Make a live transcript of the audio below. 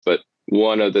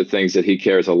one of the things that he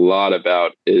cares a lot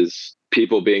about is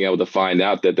people being able to find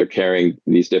out that they're carrying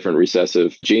these different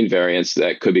recessive gene variants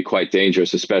that could be quite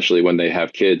dangerous, especially when they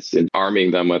have kids, and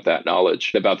arming them with that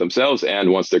knowledge about themselves.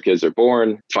 And once their kids are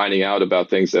born, finding out about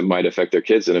things that might affect their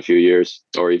kids in a few years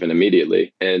or even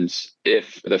immediately. And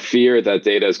if the fear that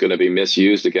data is going to be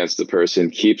misused against the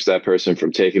person keeps that person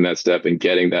from taking that step and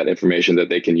getting that information that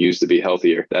they can use to be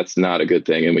healthier, that's not a good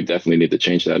thing. And we definitely need to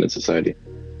change that in society.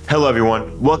 Hello,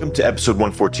 everyone. Welcome to episode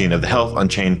 114 of the Health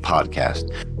Unchained podcast.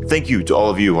 Thank you to all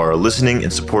of you who are listening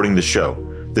and supporting the show.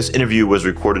 This interview was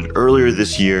recorded earlier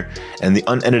this year, and the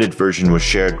unedited version was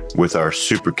shared with our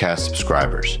Supercast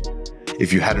subscribers.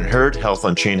 If you hadn't heard, Health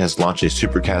Unchained has launched a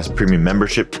Supercast premium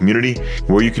membership community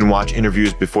where you can watch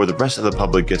interviews before the rest of the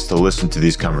public gets to listen to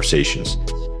these conversations.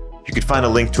 You can find a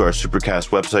link to our Supercast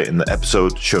website in the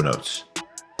episode show notes.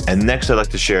 And next, I'd like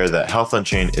to share that Health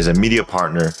Unchained is a media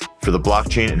partner for the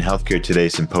Blockchain and Healthcare Today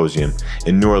Symposium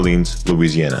in New Orleans,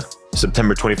 Louisiana,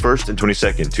 September 21st and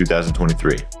 22nd,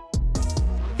 2023.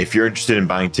 If you're interested in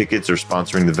buying tickets or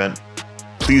sponsoring the event,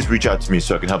 please reach out to me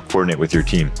so I can help coordinate with your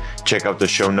team. Check out the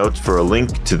show notes for a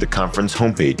link to the conference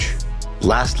homepage.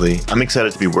 Lastly, I'm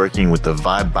excited to be working with the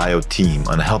Vibe Bio team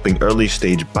on helping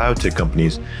early-stage biotech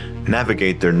companies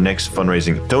navigate their next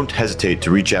fundraising. Don't hesitate to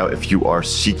reach out if you are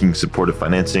seeking supportive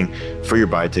financing for your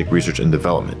biotech research and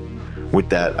development. With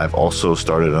that, I've also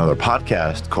started another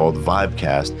podcast called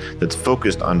Vibecast that's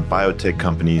focused on biotech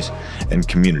companies and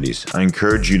communities. I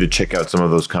encourage you to check out some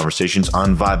of those conversations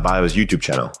on Vibe Bio's YouTube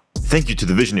channel. Thank you to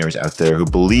the visionaries out there who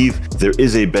believe there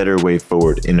is a better way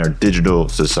forward in our digital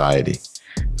society.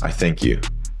 I thank you,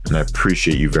 and I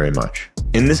appreciate you very much.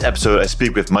 In this episode, I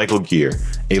speak with Michael Geer,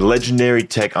 a legendary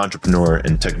tech entrepreneur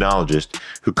and technologist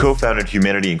who co-founded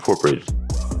Humanity Incorporated,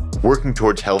 working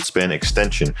towards health span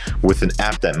extension with an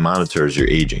app that monitors your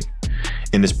aging.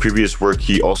 In his previous work,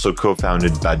 he also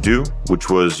co-founded Badoo, which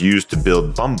was used to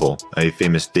build Bumble, a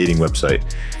famous dating website,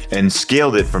 and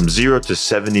scaled it from 0 to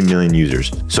 70 million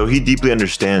users. So he deeply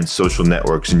understands social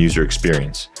networks and user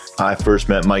experience. I first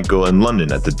met Michael in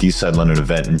London at the Decide London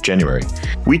event in January.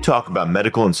 We talk about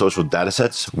medical and social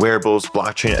datasets, wearables,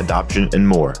 blockchain adoption, and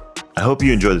more. I hope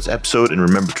you enjoy this episode and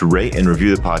remember to rate and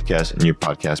review the podcast in your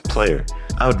podcast player.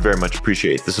 I would very much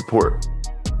appreciate the support.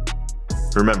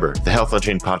 Remember, the Health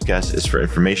Unchained podcast is for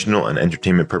informational and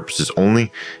entertainment purposes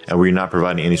only, and we're not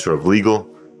providing any sort of legal,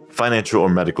 financial, or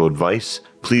medical advice.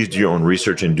 Please do your own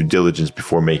research and due diligence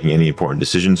before making any important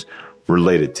decisions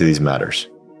related to these matters.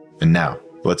 And now,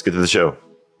 let's get to the show.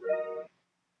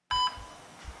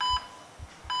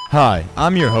 Hi,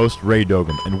 I'm your host, Ray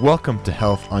Dogan, and welcome to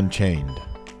Health Unchained.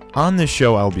 On this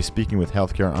show, I will be speaking with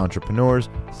healthcare entrepreneurs,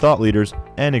 thought leaders,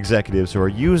 and executives who are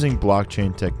using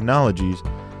blockchain technologies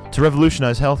to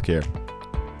revolutionize healthcare.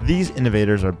 These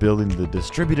innovators are building the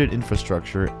distributed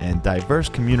infrastructure and diverse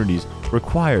communities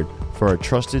required for a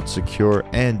trusted, secure,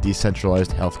 and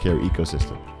decentralized healthcare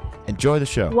ecosystem. Enjoy the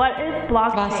show. What is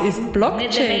blockchain? Was ist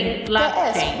Blockchain?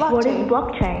 What is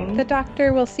blockchain? The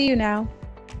doctor will see you now.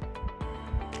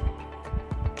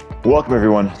 Welcome,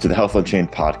 everyone, to the Health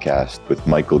Unchained podcast with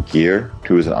Michael Geer,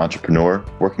 who is an entrepreneur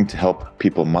working to help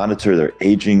people monitor their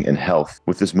aging and health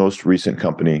with his most recent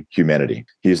company, Humanity.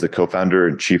 He is the co-founder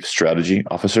and chief strategy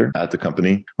officer at the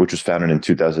company, which was founded in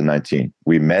 2019.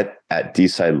 We met at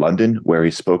Decide London, where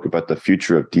he spoke about the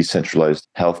future of decentralized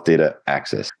health data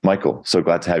access. Michael, so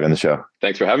glad to have you on the show.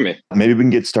 Thanks for having me. Maybe we can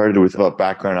get started with a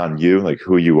background on you, like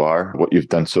who you are, what you've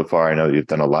done so far. I know you've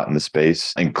done a lot in the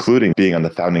space, including being on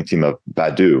the founding team of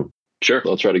Badoo. Sure.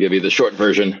 I'll try to give you the short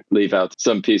version, leave out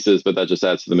some pieces, but that just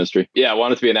adds to the mystery. Yeah, I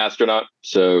wanted to be an astronaut.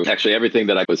 So actually everything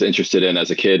that I was interested in as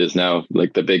a kid is now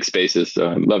like the big spaces. So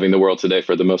I'm loving the world today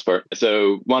for the most part.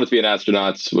 So wanted to be an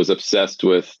astronaut, was obsessed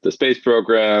with the space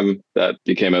program. That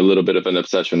became a little bit of an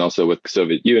obsession also with the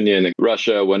Soviet Union and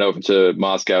Russia. Went over to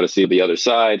Moscow to see the other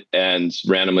side and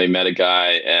randomly met a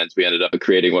guy. And we ended up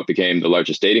creating what became the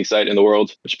largest dating site in the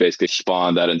world, which basically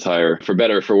spawned that entire, for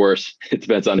better or for worse, it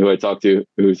depends on who I talk to,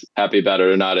 who's happy about it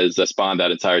or not, is spawned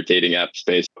that entire dating app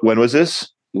space. When was this?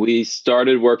 We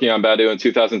started working on Badoo in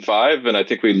 2005, and I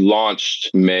think we launched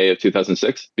May of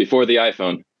 2006, before the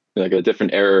iPhone. Like a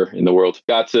different era in the world.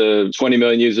 Got to 20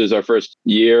 million users our first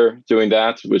year doing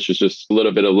that, which was just a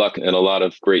little bit of luck and a lot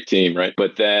of great team, right?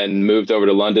 But then moved over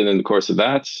to London in the course of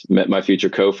that, met my future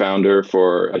co-founder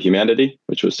for Humanity,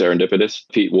 which was serendipitous,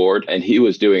 Pete Ward, and he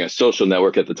was doing a social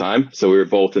network at the time. So we were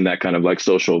both in that kind of like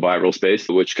social viral space,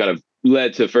 which kind of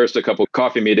led to first a couple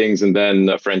coffee meetings and then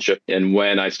a friendship. And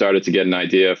when I started to get an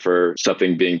idea for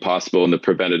something being possible in the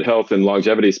preventative health and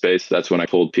longevity space, that's when I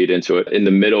pulled Pete into it. In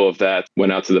the middle of that,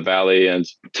 went out to the Valley and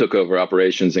took over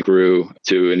operations and grew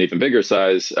to an even bigger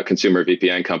size, a consumer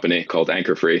VPN company called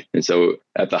Anchor Free. And so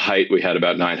at the height, we had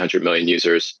about 900 million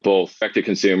users, both direct to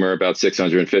consumer, about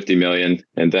 650 million.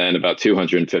 And then about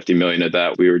 250 million of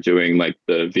that, we were doing like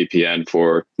the VPN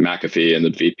for McAfee and the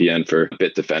VPN for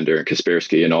Bitdefender and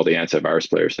Kaspersky and all the antivirus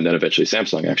players. And then eventually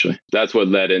Samsung, actually. That's what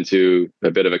led into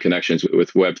a bit of a connection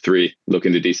with Web3,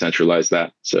 looking to decentralize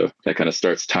that. So that kind of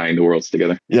starts tying the worlds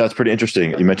together. Yeah, it's pretty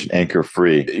interesting. You mentioned Anchor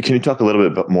Free. Can you talk a little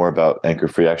bit more about Anchor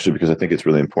Free, actually, because I think it's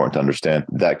really important to understand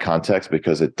that context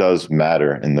because it does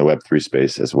matter in the Web3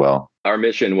 space as well. Our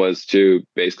mission was to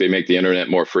basically make the internet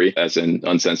more free, as in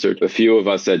uncensored. A few of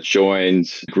us that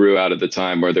joined grew out of the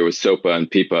time where there was SOPA and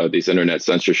PIPA, these internet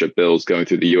censorship bills going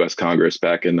through the US Congress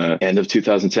back in the end of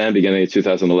 2010, beginning of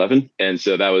 2011. And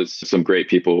so that was some great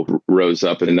people rose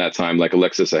up in that time, like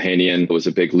Alexis Ohanian was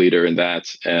a big leader in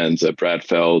that, and Brad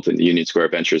Feld and the Union Square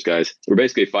Ventures guys. We're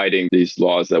basically fighting these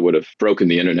laws that would have broken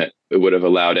the internet. It would have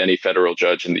allowed any federal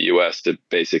judge in the US to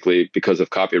basically, because of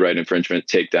copyright infringement,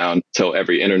 tell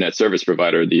every internet service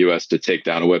provider in the US to take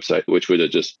down a website, which would have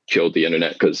just killed the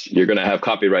internet because you're going to have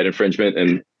copyright infringement.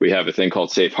 And we have a thing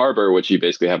called safe harbor, which you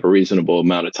basically have a reasonable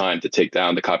amount of time to take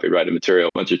down the copyrighted material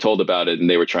once you're told about it. And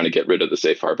they were trying to get rid of the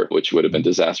safe harbor, which would have been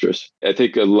disastrous. I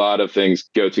think a lot of things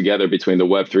go together between the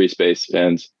Web3 space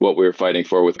and what we're fighting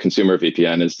for with consumer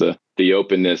VPN is the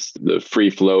openness, the free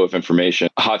flow of information.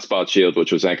 Hotspot Shield,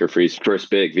 which was Anchor Free's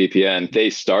first big VPN, they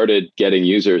started getting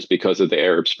users because of the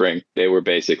Arab Spring. They were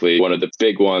basically one of the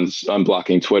big ones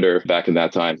unblocking Twitter back in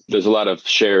that time. There's a lot of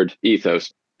shared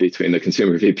ethos between the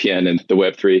consumer VPN and the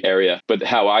Web3 area. But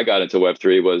how I got into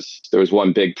Web3 was there was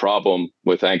one big problem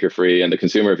with Anchor Free and the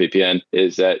consumer VPN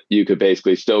is that you could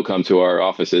basically still come to our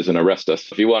offices and arrest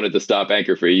us. If you wanted to stop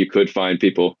Anchor Free, you could find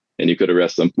people and you could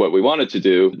arrest them. What we wanted to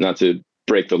do, not to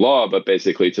break the law, but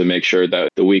basically to make sure that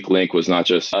the weak link was not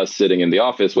just us sitting in the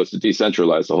office, was to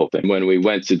decentralize the whole thing. When we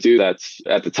went to do that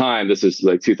at the time, this is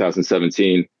like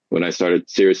 2017, when I started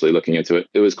seriously looking into it,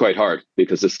 it was quite hard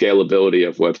because the scalability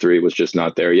of Web3 was just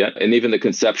not there yet. And even the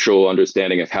conceptual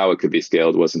understanding of how it could be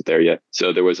scaled wasn't there yet.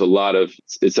 So there was a lot of,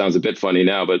 it sounds a bit funny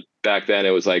now, but back then it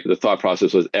was like the thought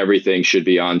process was everything should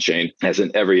be on chain, as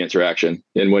in every interaction.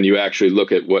 And when you actually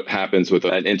look at what happens with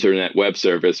an internet web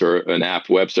service or an app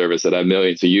web service that have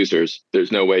millions of users,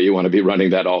 there's no way you want to be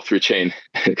running that all through chain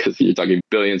because you're talking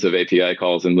billions of API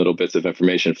calls and little bits of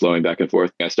information flowing back and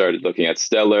forth. I started looking at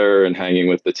Stellar and hanging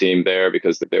with the team there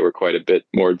because they were quite a bit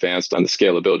more advanced on the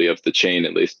scalability of the chain,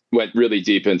 at least. Went really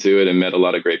deep into it and met a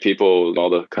lot of great people,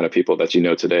 all the kind of people that you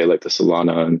know today, like the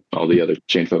Solana and all the other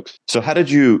chain folks. So how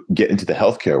did you get into the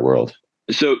healthcare world?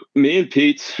 So me and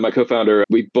Pete, my co-founder,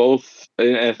 we both,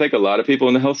 and I think a lot of people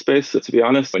in the health space, to be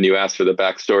honest, when you ask for the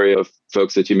backstory of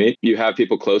folks that you meet, you have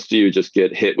people close to you just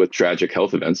get hit with tragic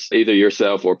health events, either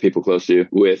yourself or people close to you.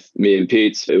 With me and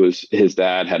Pete, it was his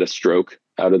dad had a stroke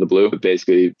out of the blue.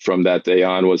 Basically, from that day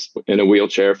on, was in a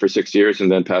wheelchair for 6 years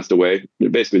and then passed away.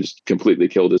 It basically just completely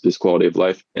killed his quality of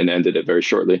life and ended it very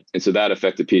shortly. And so that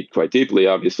affected Pete quite deeply,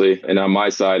 obviously. And on my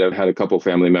side, I've had a couple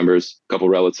family members, a couple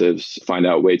relatives find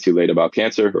out way too late about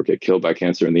cancer or get killed by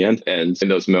cancer in the end. And in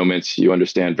those moments, you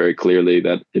understand very clearly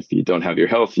that if you don't have your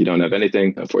health, you don't have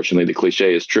anything. Unfortunately, the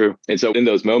cliche is true. And so in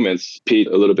those moments, Pete,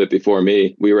 a little bit before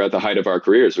me, we were at the height of our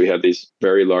careers. We had these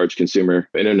very large consumer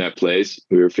internet plays.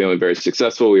 We were feeling very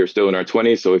successful. We were still in our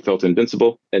 20s, so we felt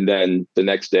invincible. And then the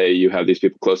next day, you have these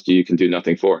people close to you can do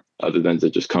nothing for other than to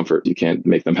just comfort. You can't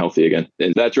make them healthy again.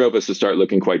 And that drove us to start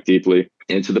looking quite deeply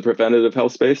into the preventative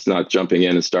health space, not jumping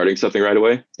in and starting something right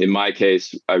away. In my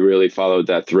case, I really followed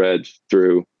that thread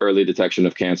through early detection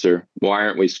of cancer. Why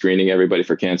aren't we screening everybody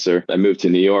for cancer? I moved to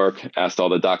New York, asked all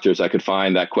the doctors I could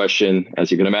find that question.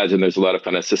 As you can imagine, there's a lot of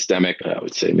kind of systemic, I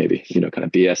would say maybe, kind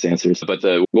of BS answers. But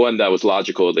the one that was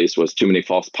logical, at least, was too many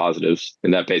false positives.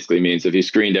 And that basically means if you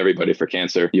screened everybody for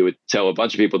cancer, you would tell a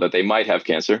bunch of people that they might have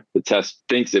cancer. The test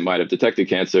thinks it might have detected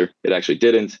cancer. It actually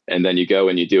didn't. And then you go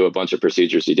and you do a bunch of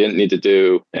procedures you didn't need to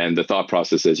do. And the thought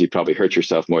process is you probably hurt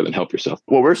yourself more than help yourself.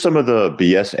 What were some of the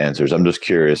BS answers? I'm just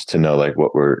curious to know, like,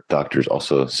 what were doctors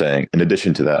also saying in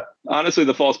addition to that? Honestly,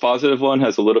 the false positive one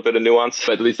has a little bit of nuance,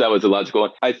 but at least that was a logical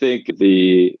one. I think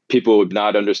the people would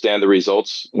not understand the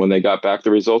results when they got back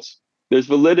the results. There's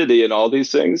validity in all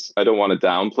these things. I don't want to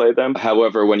downplay them.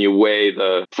 However, when you weigh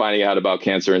the finding out about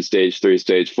cancer in stage 3,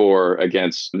 stage 4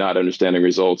 against not understanding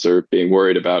results or being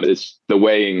worried about it, it's the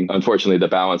weighing, unfortunately, the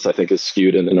balance, I think, is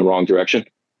skewed in the wrong direction.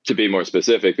 to be more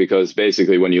specific, because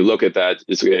basically when you look at that,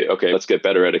 it's okay, let's get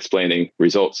better at explaining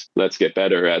results. Let's get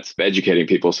better at educating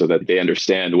people so that they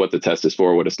understand what the test is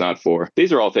for, what it's not for.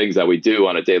 These are all things that we do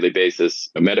on a daily basis.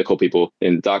 Medical people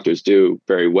and doctors do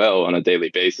very well on a daily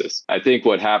basis. I think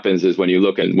what happens is when you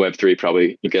look at Web3,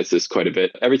 probably gets this quite a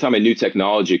bit. Every time a new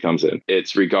technology comes in,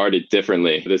 it's regarded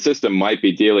differently. The system might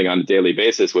be dealing on a daily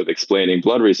basis with explaining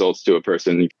blood results to a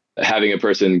person, having a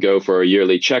person go for a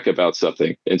yearly check about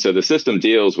something. And so the system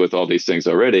deals with all these things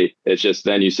already. It's just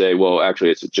then you say, well, actually,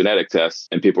 it's a genetic test.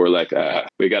 And people are like,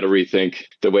 we got to rethink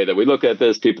the way that we look at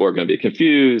this. People are going to be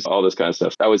confused, all this kind of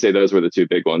stuff. I would say those were the two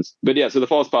big ones. But yeah, so the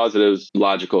false positives,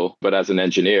 logical. But as an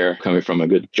engineer, coming from a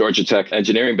good Georgia Tech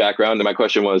engineering background, and my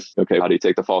question was, okay, how do you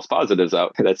take the false positives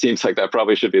out? That seems like that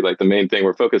probably should be like the main thing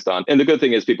we're focused on. And the good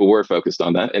thing is people were focused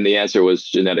on that. And the answer was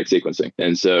genetic sequencing.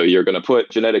 And so you're going to put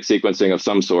genetic sequencing of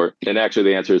some sort. And actually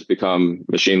the answer has become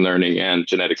machine learning and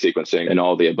genetic sequencing and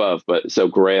all the above. But so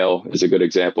GRAIL is a good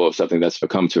example of something that's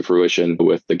come to fruition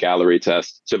with the Gallery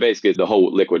test. So basically the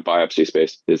whole liquid biopsy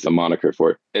space is a moniker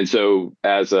for it. And so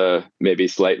as a maybe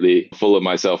slightly full of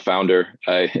myself founder,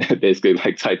 I basically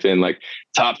type in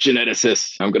top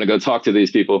geneticists. I'm going to go talk to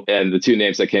these people. And the two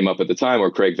names that came up at the time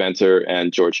were Craig Venter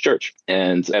and George Church.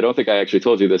 And I don't think I actually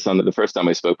told you this on the first time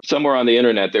I spoke. Somewhere on the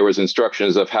internet, there was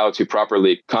instructions of how to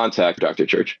properly contact Dr.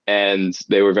 Church. And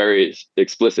they were very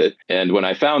explicit. And when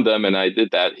I found them and I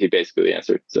did that, he basically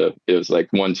answered. So it was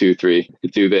 1, 2, 3,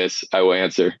 do this, I will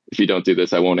answer. If you don't do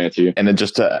this, I won't answer you. And then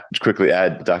just to quickly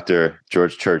add, Dr.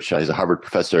 George Church, he's a Harvard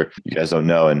professor. You guys don't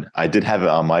know. And I did have it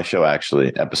on my show,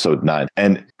 actually, episode 9.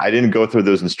 And I didn't go through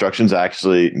those instructions. I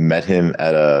actually met him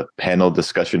at a panel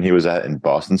discussion he was at in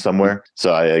Boston somewhere.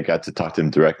 So I got to talk to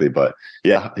him directly. But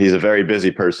yeah, he's a very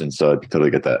busy person. So I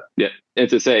totally get that. Yeah. And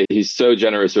to say he's so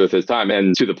generous with his time,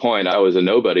 and to the point, I was a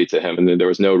nobody to him, and then there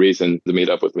was no reason to meet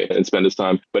up with me and spend his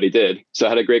time, but he did. So I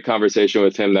had a great conversation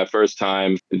with him that first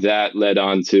time. That led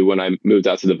on to when I moved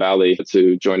out to the Valley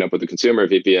to join up with the Consumer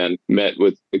VPN, met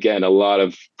with, again, a lot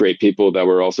of great people that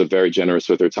were also very generous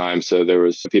with their time. So there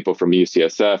was people from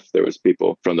UCSF, there was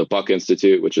people from the Buck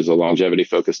Institute, which is a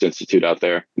longevity-focused institute out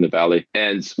there in the Valley.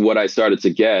 And what I started to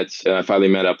get, I finally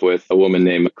met up with a woman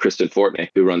named Kristen Fortney,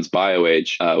 who runs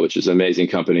BioAge, which is an amazing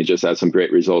company, just had some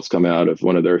great results come out of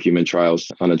one of their human trials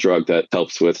on a drug that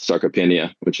helps with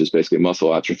sarcopenia, which is basically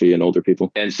muscle atrophy in older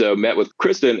people. And so met with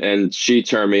Kristen, and she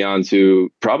turned me on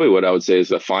to probably what I would say is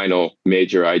the final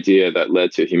major idea that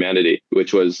led to humanity,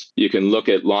 which was you can look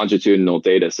at longitudinal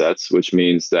data sets, which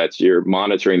means that you're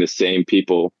monitoring the same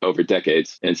people over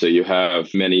decades. And so you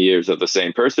have many years of the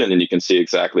same person, and you can see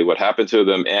exactly what happened to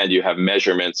them. And you have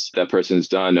measurements that person's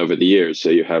done over the years. So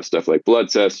you have stuff like blood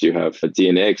tests, you have a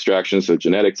DNA extraction, so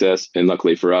genetic tests, and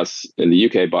luckily for us in the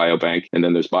UK Biobank, and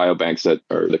then there's biobanks that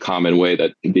are the common way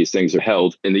that these things are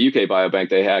held. In the UK Biobank,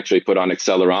 they actually put on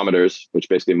accelerometers, which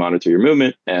basically monitor your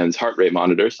movement, and heart rate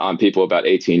monitors on people about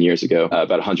 18 years ago,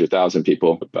 about 100,000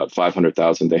 people, about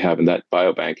 500,000 they have in that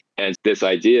biobank. And this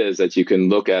idea is that you can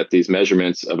look at these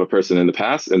measurements of a person in the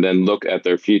past and then look at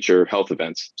their future health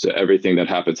events. So everything that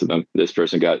happened to them. This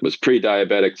person was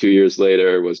pre-diabetic 2 years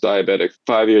later, was diabetic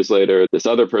 5 years later. This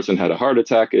other person had a heart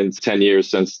attack in 10 years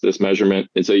since this measurement.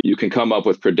 And so you can come up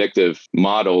with predictive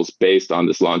models based on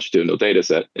this longitudinal data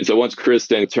set. And so once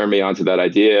Kristen turned me onto that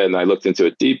idea and I looked into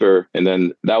it deeper, and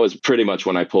then that was pretty much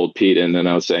when I pulled Pete in and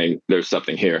I was saying, there's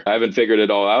something here. I haven't figured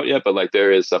it all out yet, but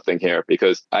there is something here,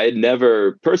 because I had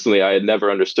never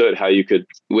understood how you could,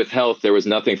 with health, there was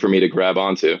nothing for me to grab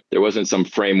onto. There wasn't some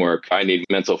framework. I need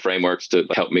mental frameworks to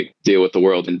help me deal with the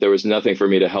world. And there was nothing for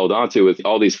me to hold onto with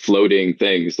all these floating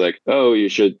things like, oh, you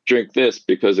should drink this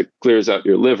because it clears out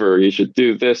your liver. You should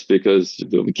do this because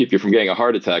it'll keep you from getting a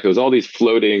heart attack. It was all these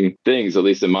floating things, at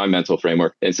least in my mental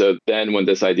framework. And so then when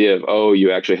this idea of, oh,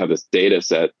 you actually have this data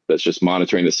set that's just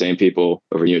monitoring the same people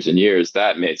over years and years,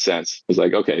 that made sense. It was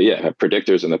like, okay, yeah, have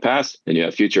predictors in the past and you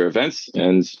have future events.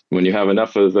 And when you have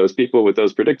enough of those people with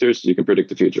those predictors, you can predict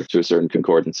the future to a certain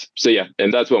concordance. So yeah,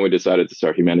 and that's when we decided to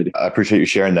start Humanity. I appreciate you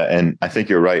sharing that. And I think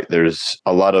you're right. There's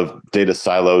a lot of data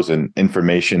silos and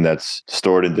information that's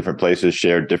stored in different places,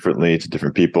 shared differently to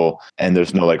different people. And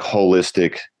there's no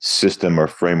holistic system or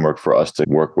framework for us to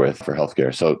work with for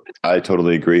healthcare. So I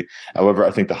totally agree. However,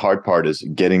 I think the hard part is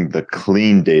getting the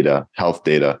clean data, health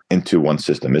data, into one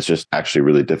system. It's just actually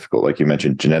really difficult. Like you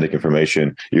mentioned, genetic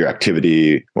information, your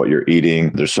activity, what you're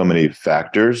eating. There's so many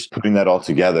factors. Putting that all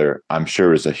together, I'm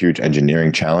sure, is a huge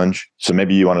engineering challenge. So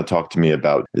maybe you want to talk to me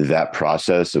about that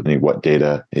process of what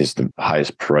data is the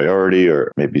highest priority,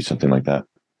 or maybe something like that.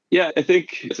 Yeah, I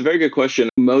think it's a very good question.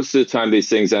 Most of the time, these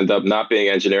things end up not being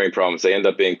engineering problems. They end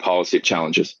up being policy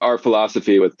challenges. Our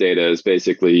philosophy with data is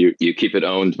basically you keep it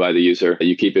owned by the user,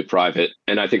 you keep it private.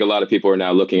 And I think a lot of people are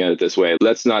now looking at it this way.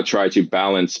 Let's not try to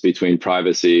balance between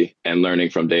privacy and learning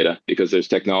from data, because there's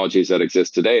technologies that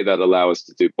exist today that allow us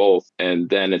to do both. And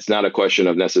then it's not a question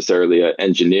of necessarily an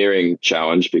engineering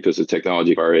challenge, because the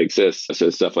technology already exists. So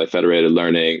stuff like federated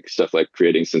learning, stuff like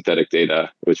creating synthetic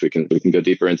data, which we can go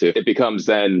deeper into. It becomes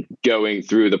then going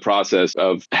through the process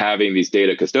of having these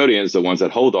data custodians, the ones that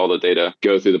hold all the data,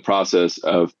 go through the process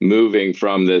of moving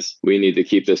from this, we need to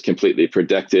keep this completely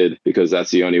protected because that's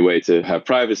the only way to have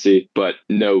privacy, but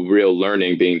no real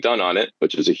learning being done on it,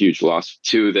 which is a huge loss,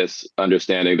 to this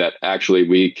understanding that actually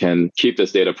we can keep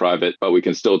this data private, but we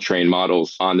can still train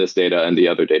models on this data and the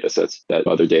other data sets that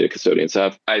other data custodians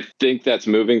have. I think that's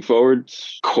moving forward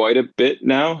quite a bit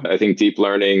now. I think deep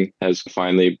learning has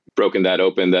finally broken that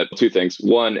open. That two things: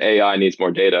 one, AI needs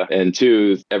more data, and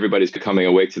two, everybody's coming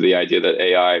awake to the idea that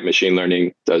AI, machine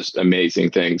learning, does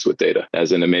amazing things with data,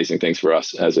 as in amazing things for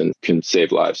us, as in can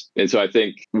save lives. And so I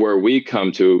think where we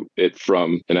come to it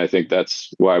from, and I think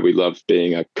that's why we love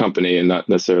being a company and not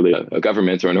necessarily a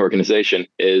government or an organization,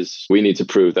 is we need to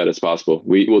prove that it's possible.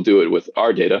 We will do it with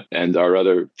our data, and our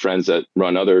other friends that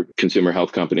run other consumer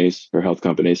health companies or health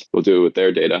companies will do it with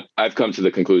their data. I've come to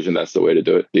the conclusion that's the way to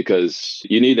do it, because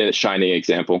you need a shining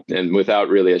example. And without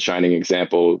really a shining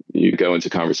example, you go into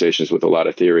conversations with a lot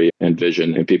of theory and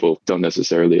vision, and people don't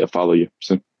necessarily follow you.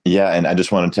 So. Yeah, and I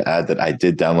just wanted to add that I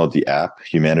did download the app,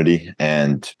 Humanity,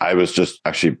 and I was just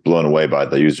actually blown away by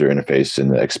the user interface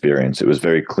and the experience. It was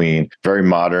very clean, very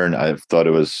modern. I thought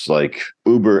it was like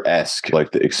Uber-esque,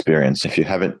 like the experience. If you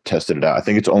haven't tested it out, I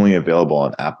think it's only available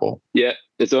on Apple. Yeah.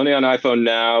 It's only on iPhone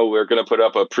now. We're going to put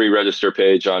up a pre-register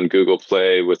page on Google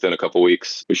Play within a couple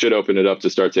weeks. We should open it up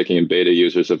to start taking in beta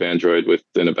users of Android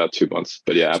within about 2 months.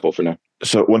 But yeah, Apple for now.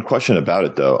 So one question about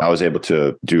it, though, I was able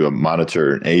to do a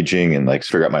monitor aging and like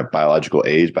figure out my biological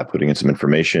age by putting in some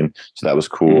information. So that was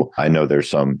cool. Mm-hmm. I know there's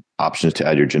some options to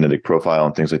add your genetic profile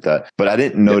and things like that. But I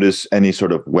didn't notice any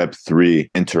sort of Web3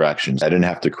 interactions. I didn't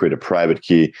have to create a private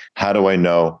key. How do I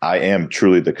know I am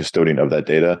truly the custodian of that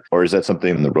data? Or is that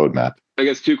something in the roadmap? I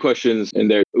guess two questions in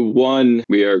there. One,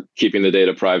 we are keeping the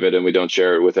data private and we don't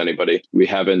share it with anybody. We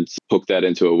haven't hooked that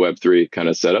into a Web3 kind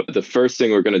of setup. The first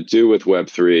thing we're going to do with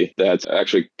Web3, that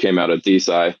actually came out of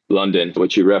DeSci London,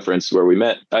 which you referenced, where we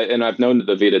met. And I've known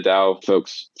the VitaDAO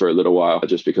folks for a little while,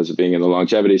 just because of being in the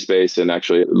longevity space. And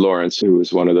actually, Lawrence, who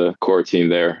was one of the core team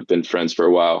there, been friends for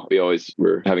a while. We always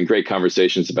were having great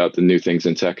conversations about the new things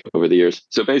in tech over the years.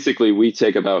 So basically, we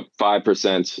take about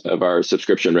 5% of our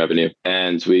subscription revenue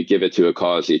and we give it to a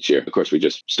cause each year. Of course, we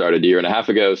just started a year and a half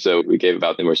ago, so we gave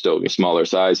about, and we're still a smaller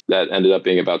size. That ended up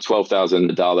being about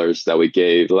 $12,000 that we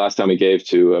gave the last time we gave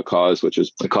to a cause, which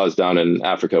is a cause down in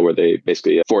Africa where they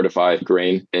basically fortify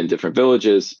grain in different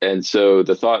villages. And so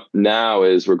the thought now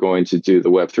is we're going to do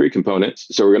the Web3 components.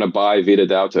 So we're going to buy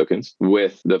VitaDAO tokens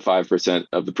with the 5%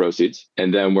 of the proceeds.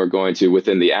 And then we're going to,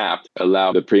 within the app,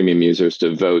 allow the premium users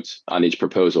to vote on each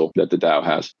proposal that the DAO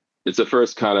has. It's the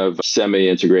first kind of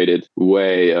semi-integrated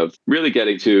way of really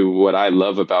getting to what I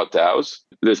love about DAOs.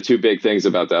 There's two big things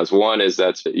about DAOs. One is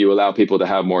that you allow people to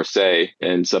have more say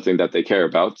in something that they care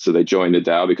about. So they join the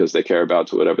DAO because they care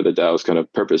about whatever the DAO's kind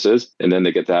of purpose is. And then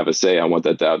they get to have a say on what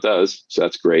that DAO does. So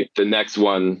that's great. The next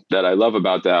one that I love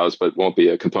about DAOs, but won't be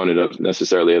a component of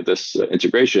necessarily of this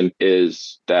integration,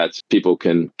 is that people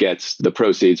can get the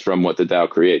proceeds from what the DAO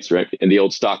creates, right? In the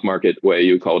old stock market way,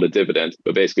 you call it a dividend.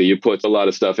 But basically, you put a lot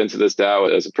of stuff into this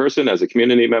DAO as a person, as a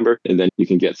community member, and then you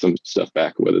can get some stuff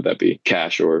back, whether that be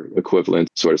cash or equivalent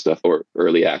sort of stuff, or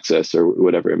early access or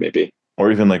whatever it may be. Or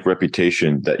even like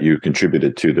reputation that you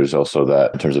contributed to. There's also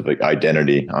that in terms of like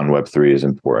identity on Web3 is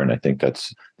important. I think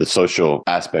that's the social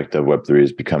aspect of Web3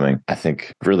 is becoming, I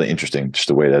think, really interesting, just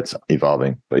the way that's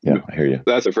evolving. But yeah, I hear you.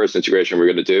 That's the first integration we're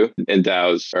going to do. And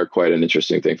DAOs are quite an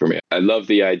interesting thing for me. I love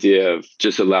the idea of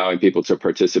just allowing people to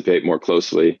participate more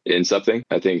closely in something.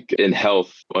 I think in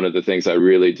health, one of the things I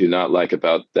really do not like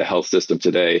about the health system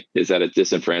today is that it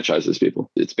disenfranchises people.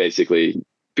 It's basically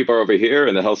people are over here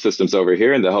and the health system's over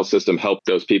here, and the health system helped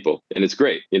those people. And it's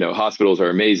great. You know, hospitals are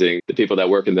amazing. The people that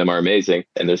work in them are amazing.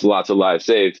 And there's lots of lives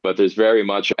saved. But there's very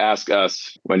much ask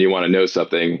us when you want to know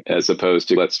something, as opposed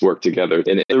to let's work together.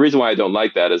 And the reason why I don't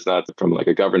like that is not from like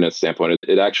a governance standpoint.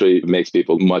 It actually makes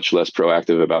people much less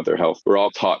proactive about their health. We're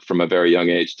all taught from a very young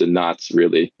age to not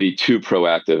really be too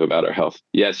proactive about our health.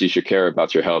 Yes, you should care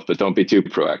about your health, but don't be too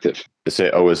proactive. They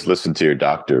say always listen to your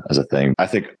doctor as a thing. I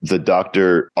think the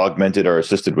doctor augmented or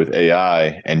assisted assisted with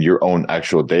AI and your own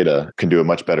actual data can do a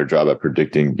much better job at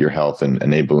predicting your health and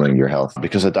enabling your health,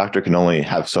 because a doctor can only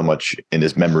have so much in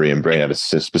his memory and brain at a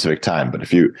specific time. But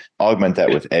if you augment that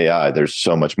with AI, there's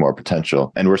so much more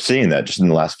potential. And we're seeing that just in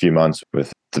the last few months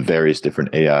with the various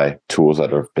different AI tools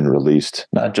that have been released,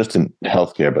 not just in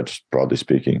healthcare, but just broadly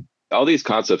speaking. All these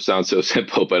concepts sound so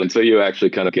simple, but until you actually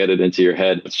kind of get it into your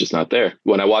head, it's just not there.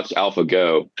 When I watched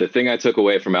AlphaGo, the thing I took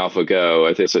away from AlphaGo,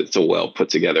 I think it's a well put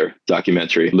together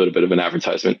documentary, a little bit of an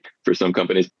advertisement for some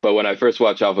companies. But when I first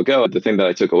watched AlphaGo, the thing that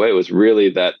I took away was really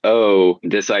that,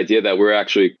 this idea that we're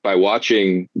actually, by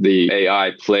watching the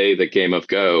AI play the game of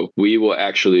Go, we will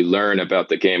actually learn about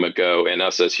the game of Go, and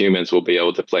us as humans will be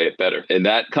able to play it better. And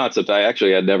that concept I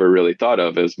actually had never really thought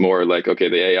of as more like, okay,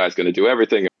 the AI is going to do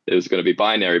everything. It was going to be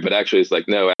binary, but actually it's like,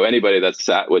 no, anybody that's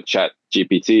sat with Chat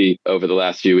GPT over the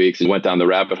last few weeks and went down the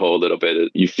rabbit hole a little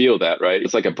bit, you feel that, right?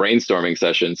 It's like a brainstorming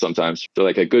session sometimes. So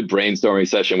like a good brainstorming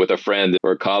session with a friend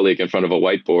or a colleague in front of a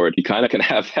whiteboard, you kind of can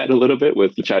have that a little bit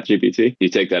with Chat GPT. You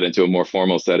take that into a more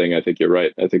formal setting, I think you're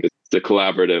right. I think it's the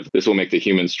collaborative. This will make the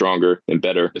human stronger and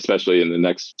better, especially in the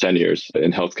next 10 years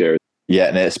in healthcare. Yeah,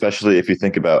 and especially if you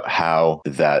think about how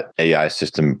that AI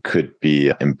system could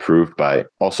be improved by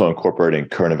also incorporating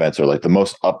current events or like the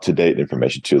most up-to-date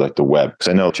information to like the web. Because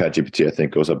I know ChatGPT, I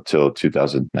think, goes up till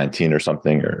 2019 or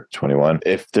something, or 21.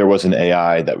 If there was an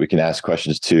AI that we can ask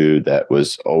questions to that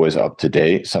was always up to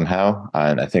date somehow,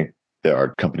 and I think there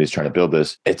are companies trying to build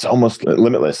this, it's almost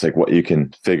limitless, like what you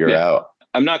can figure out.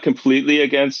 I'm not completely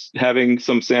against having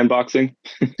some sandboxing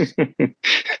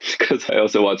because I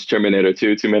also watched Terminator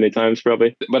 2 too many times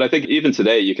probably. But I think even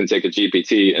today you can take a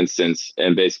GPT instance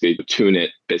and basically tune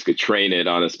it, basically train it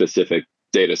on a specific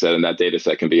data set, and that data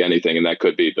set can be anything, and that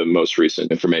could be the most recent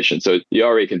information. So you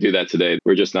already can do that today.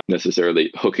 We're just not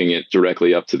necessarily hooking it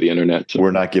directly up to the internet.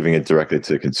 We're not giving it directly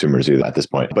to consumers either at this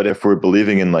point. But if we're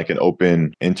believing in like an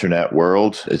open internet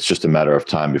world, it's just a matter of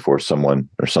time before someone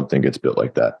or something gets built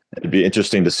like that. It'd be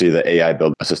interesting to see the AI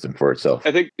build a system for itself.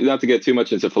 I think, not to get too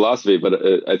much into philosophy, but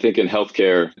I think in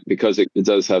healthcare, because it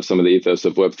does have some of the ethos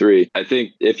of Web3, I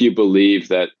think if you believe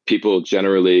that people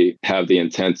generally have the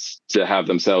intent to have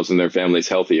themselves and their families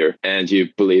healthier, and you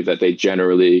believe that they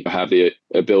generally have the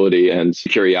ability and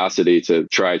curiosity to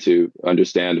try to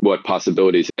understand what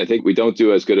possibilities, I think we don't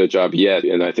do as good a job yet.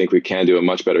 And I think we can do a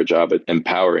much better job at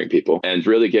empowering people and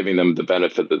really giving them the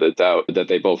benefit of the doubt that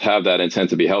they both have that intent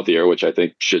to be healthier, which I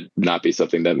think should not be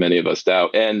something that many of us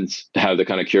doubt, and have the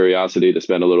kind of curiosity to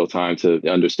spend a little time to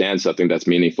understand something that's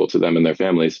meaningful to them and their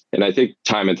families. And I think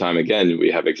time and time again,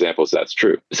 we have examples that's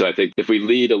true. So I think if we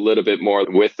lead a little bit more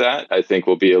with that, I think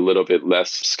we'll be a little bit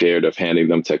less scared of handing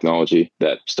them technology,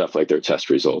 that stuff like their test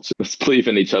results. Let's believe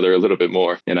in each other a little bit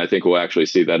more. And I think we'll actually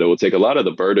see that it will take a lot of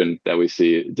the burden that we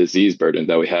see, disease burden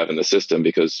that we have in the system,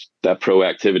 because that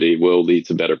proactivity will lead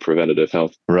to better preventative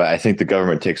health. Right. I think the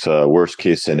government takes a worst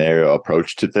case scenario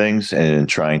approach to things and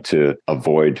trying to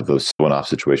avoid those one-off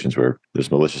situations where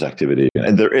there's malicious activity.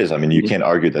 And there is. I mean, you can't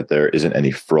argue that there isn't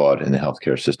any fraud in the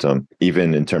healthcare system,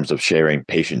 even in terms of sharing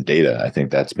patient data. I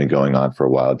think that's been going on for a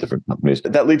while at different companies.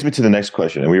 That leads me to the next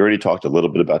question. And we already talked a little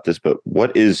bit about this, but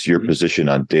what is your position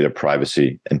on data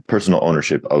privacy and personal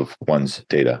ownership of one's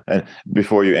data? And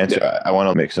before you answer, I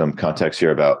want to make some context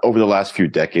here about over the last few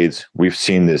decades, we've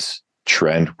seen this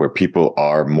trend where people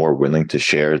are more willing to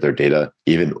share their data,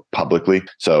 even publicly.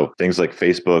 So things like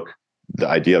Facebook, the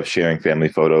idea of sharing family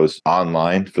photos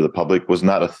online for the public was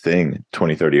not a thing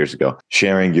 20, 30 years ago.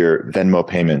 Sharing your Venmo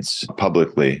payments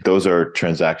publicly, those are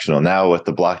transactional. Now with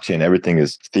the blockchain, everything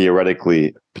is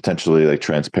theoretically potentially like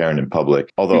transparent and public,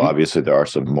 although obviously there are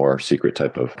some more secret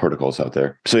type of protocols out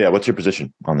there. So yeah, what's your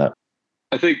position on that?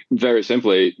 I think very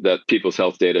simply that people's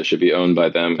health data should be owned by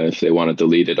them. And if they want to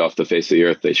delete it off the face of the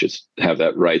earth, they should have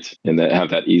that right and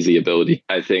have that easy ability.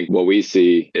 I think what we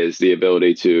see is the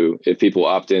ability to, if people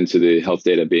opt into the health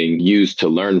data being used to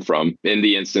learn from, in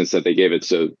the instance that they gave it,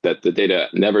 so that the data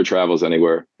never travels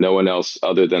anywhere, no one else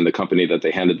other than the company that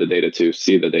they handed the data to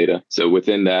see the data. So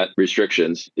within that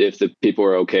restrictions, if the people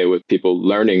are okay with people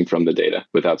learning from the data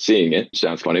without seeing it,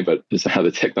 sounds funny, but it's how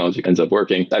the technology ends up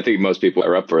working. I think most people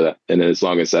are up for that. And as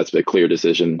long as that's a clear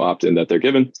decision opt-in that they're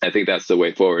given, I think that's the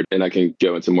way forward. And I can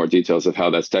go into more details of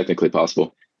how that's technically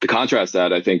possible. To contrast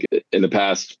that, I think in the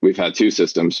past, we've had two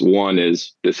systems. One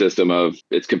is the system of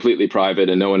it's completely private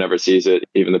and no one ever sees it.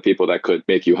 Even the people that could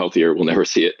make you healthier will never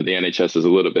see it. The NHS is a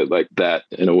little bit like that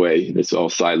in a way. It's all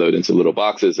siloed into little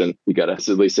boxes, and you got to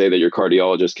at least say that your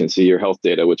cardiologist can see your health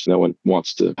data, which no one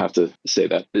wants to have to say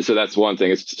that. So that's one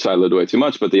thing. It's siloed away too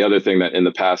much. But the other thing that in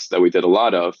the past that we did a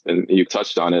lot of, and you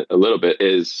touched on it a little bit,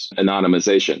 is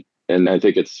anonymization. And I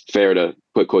think it's fair to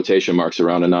put quotation marks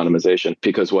around anonymization,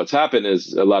 because what's happened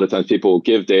is a lot of times people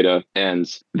give data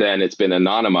and then it's been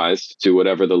anonymized to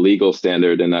whatever the legal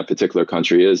standard in that particular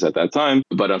country is at that time.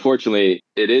 But unfortunately,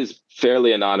 it is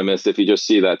fairly anonymous if you just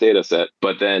see that data set.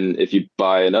 But then if you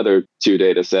buy another 2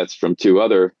 data sets from 2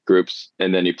 other groups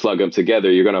and then you plug them together,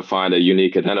 you're going to find a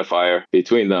unique identifier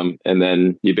between them. And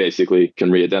then you basically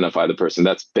can re-identify the person.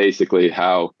 That's basically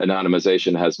how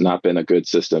anonymization has not been a good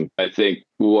system. I think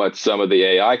what some of the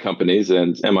AI companies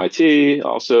and MIT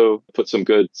also put some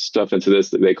good stuff into this.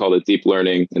 They called it deep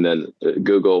learning. And then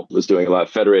Google was doing a lot of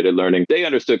federated learning. They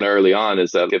understood early on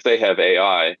is that if they have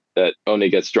AI that only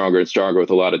gets stronger and stronger with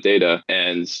a lot of data,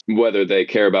 and whether they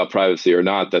care about privacy or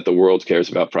not, that the world cares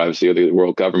about privacy or the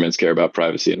world governments care about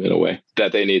privacy in a way,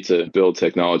 that they need to build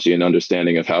technology and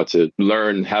understanding of how to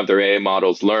learn, have their AI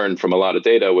models learn from a lot of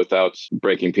data without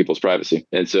breaking people's privacy.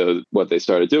 And so what they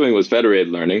started doing was federated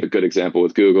learning. A good example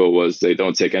with Google was they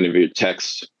don't take any of your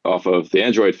text off of the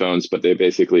Android phones, but they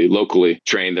basically locally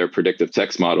train their predictive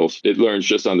text models. It learns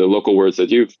just on the local words that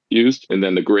you've used, and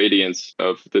then the gradients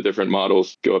of the different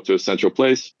models go up to a central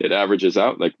place. It averages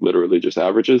out, like literally just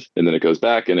averages, and then it goes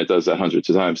back, and it does that hundreds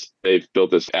of times. They've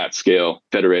built this at-scale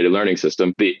federated learning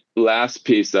system. The last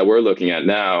piece that we're looking at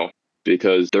now,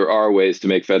 because there are ways to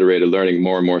make federated learning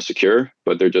more and more secure,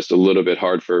 but they're just a little bit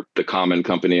hard for the common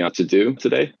company to do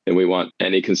today. And we want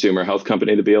any consumer health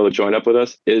company to be able to join up with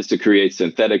us, is to create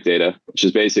synthetic data, which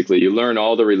is basically you learn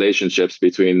all the relationships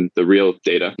between the real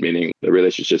data, meaning the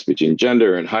relationships between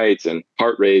gender and height and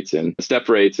heart rates and step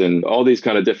rates and all these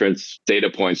kind of different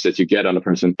data points that you get on a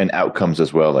person. And outcomes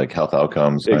as well, like health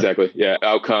outcomes. Right? Exactly. Yeah.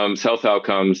 Outcomes, health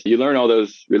outcomes. You learn all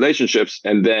those relationships,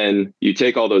 and then you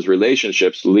take all those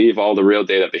relationships, leave all the real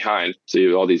data behind. So you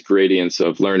have all these gradients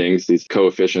of learnings, these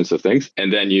coefficients of things,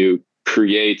 and then you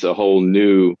create a whole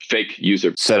new fake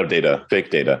user set of data, fake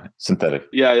data, synthetic.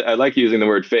 Yeah, I like using the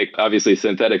word fake. Obviously,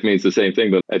 synthetic means the same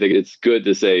thing, but I think it's good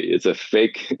to say it's a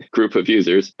fake group of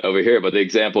users over here. But the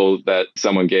example that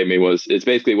someone gave me was, it's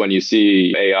basically when you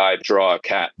see AI draw a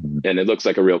cat and it looks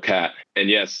like a real cat. And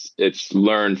yes, it's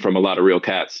learned from a lot of real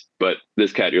cats, but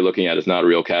this cat you're looking at is not a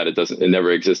real cat. It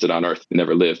never existed on Earth. It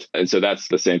never lived. And so that's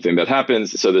the same thing that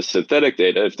happens. So the synthetic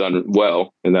data, if done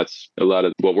well, and that's a lot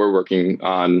of what we're working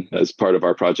on as part of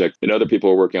our project and other people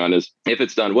are working on, is if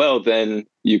it's done well, then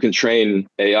you can train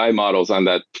AI models on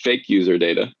that fake user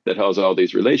data that has all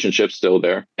these relationships still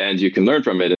there, and you can learn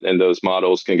from it. And those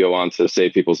models can go on to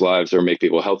save people's lives or make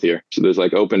people healthier. So there's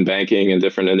like open banking and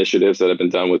different initiatives that have been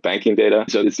done with banking data.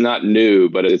 So it's not new,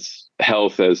 but it's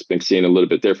health has been seen a little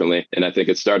bit differently. And I think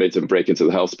it started to break into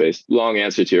the health space. Long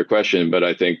answer to your question, but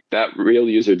I think that real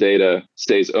user data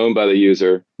stays owned by the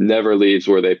user, never leaves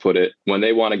where they put it. When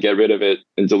they want to get rid of it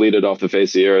and delete it off the face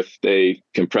of the earth, they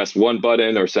can press one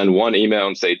button or send one email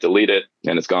and say, delete it,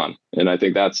 and it's gone. And I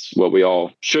think that's what we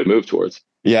all should move towards.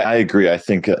 Yeah, I agree. I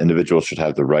think individuals should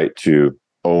have the right to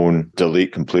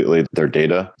delete completely their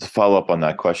data. To follow up on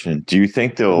that question, do you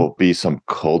think there will be some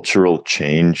cultural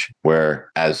change where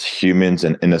as humans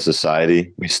and in a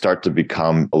society, we start to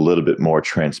become a little bit more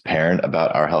transparent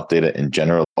about our health data in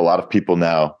general? A lot of people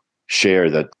now share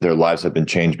that their lives have been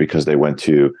changed because they went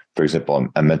to, for example,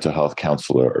 a mental health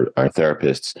counselor or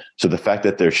therapists. So the fact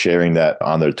that they're sharing that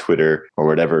on their Twitter or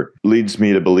whatever leads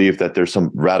me to believe that there's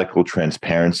some radical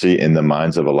transparency in the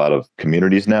minds of a lot of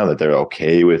communities now, that they're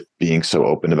okay with being so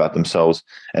open about themselves.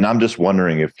 And I'm just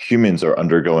wondering if humans are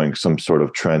undergoing some sort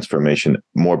of transformation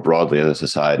more broadly as a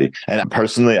society. And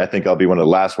personally, I think I'll be one of the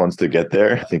last ones to get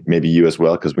there. I think maybe you as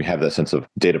well, because we have that sense of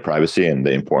data privacy and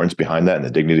the importance behind that and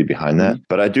the dignity behind that.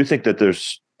 But I do think that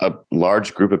there's a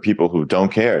large group of people who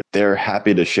don't care. They're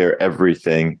happy to share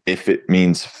everything if it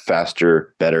means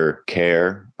faster, better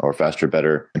care or faster,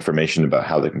 better information about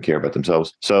how they can care about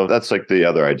themselves. So that's like the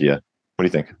other idea. What do you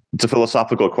think? It's a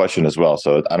philosophical question as well,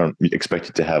 so I don't expect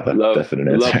it to have a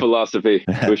definite answer. Love philosophy.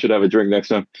 We should have a drink next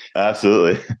time.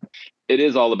 Absolutely. It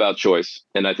is all about choice.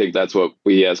 And I think that's what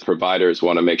we as providers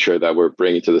want to make sure that we're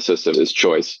bringing to the system is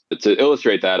choice. To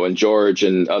illustrate that, when George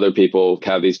and other people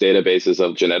have these databases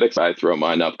of genetics, I throw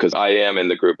mine up because I am in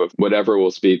the group of whatever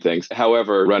will speed things.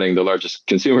 However, running the largest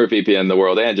consumer VPN in the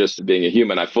world and just being a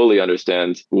human, I fully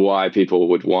understand why people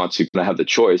would want to have the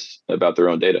choice about their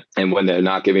own data. And when they're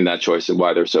not giving that choice and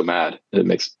why they're so mad, it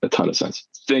makes a ton of sense.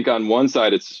 I think on one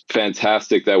side, it's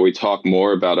fantastic that we talk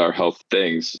more about our health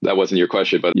things. That wasn't your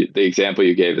question, but the example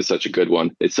you gave is such a good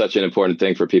one. It's such an important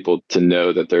thing for people to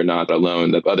know that they're not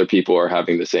alone, that other people are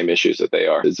having the same issues that they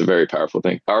are. It's a very powerful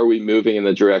thing. Are we moving in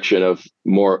the direction of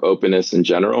more openness in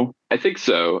general? I think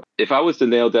so. If I was to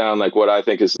nail down like what I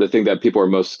think is the thing that people are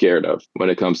most scared of when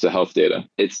it comes to health data,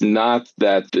 it's not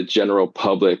that the general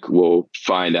public will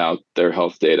find out their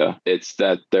health data. It's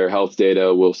that their health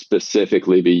data will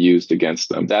specifically be used against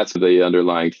them. That's the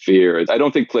underlying fear. I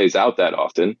don't think plays out that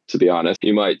often, to be honest.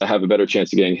 You might have a better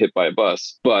chance of getting hit by a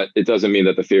bus, but it doesn't mean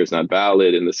that the fear is not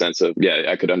valid in the sense of, yeah,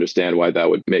 I could understand why that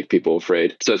would make people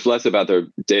afraid. So it's less about their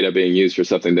data being used for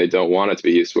something they don't want it to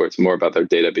be used for. It's more about their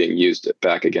data being used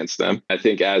back against them. I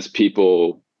think as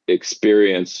people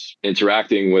experience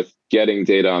interacting with getting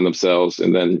data on themselves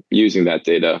and then using that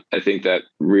data, I think that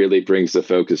really brings the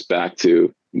focus back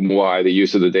to why the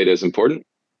use of the data is important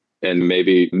and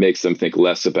maybe makes them think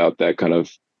less about that kind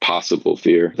of possible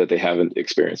fear that they haven't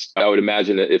experienced. I would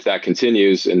imagine that if that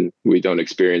continues and we don't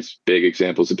experience big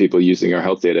examples of people using our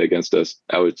health data against us,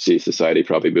 I would see society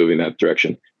probably moving that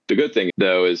direction. The good thing,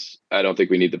 though, is I don't think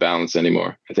we need the balance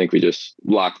anymore. I think we just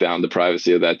lock down the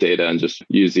privacy of that data and just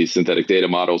use these synthetic data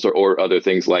models or other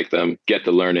things like them, get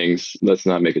the learnings. Let's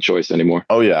not make a choice anymore.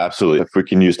 Oh, yeah, absolutely. If we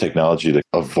can use technology to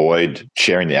avoid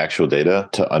sharing the actual data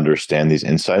to understand these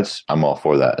insights, I'm all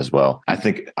for that as well. I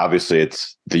think, obviously,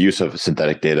 it's the use of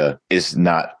synthetic data is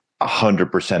not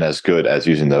 100% as good as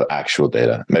using the actual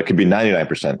data. It could be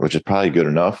 99%, which is probably good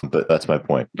enough, but that's my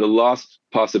point. The lost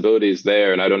possibilities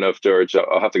there, and I don't know if George,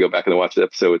 I'll have to go back and watch the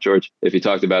episode with George if you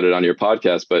talked about it on your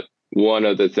podcast, but one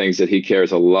of the things that he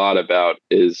cares a lot about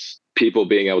is people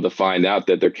being able to find out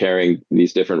that they're carrying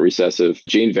these different recessive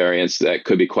gene variants that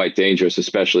could be quite dangerous,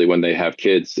 especially when they have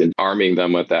kids, and arming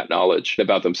them with that knowledge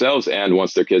about themselves. And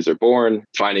once their kids are born,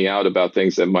 finding out about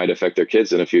things that might affect their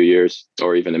kids in a few years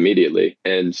or even immediately.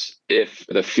 And if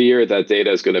the fear that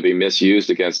data is going to be misused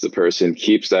against the person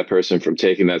keeps that person from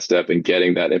taking that step and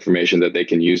getting that information that they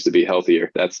can use to be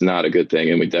healthier, that's not a good thing.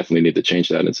 And we definitely need to change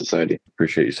that in society.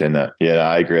 Appreciate you saying that. Yeah,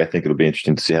 I agree. I think it'll be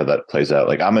interesting to see how that plays out.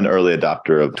 Like, I'm an early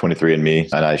adopter of 23andMe,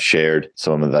 and I shared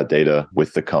some of that data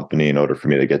with the company in order for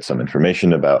me to get some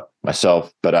information about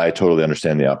myself, but I totally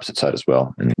understand the opposite side as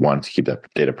well and wanted to keep that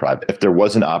data private. If there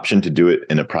was an option to do it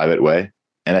in a private way,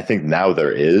 and I think now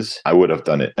there is, I would have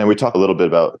done it. And we talked a little bit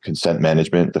about consent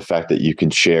management, the fact that you can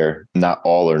share not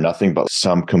all or nothing, but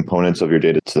some components of your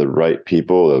data to the right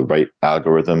people, the right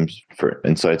algorithms for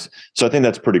insights. So I think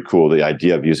that's pretty cool, the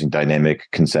idea of using dynamic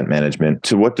consent management.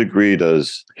 To what degree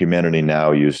does humanity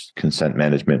now use consent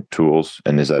management tools?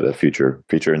 And is that a future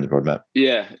feature in the roadmap?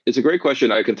 Yeah, it's a great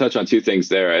question. I can touch on two things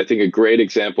there. I think a great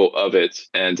example of it,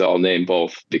 and I'll name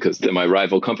both because they're my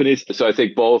rival companies. So I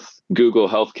think both Google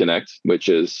Health Connect,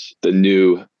 which is the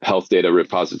new health data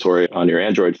repository on your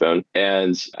Android phone,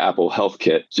 and Apple Health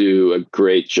Kit do a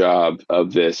great job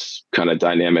of this kind of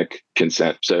dynamic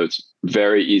consent. So it's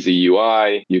very easy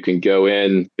UI. You can go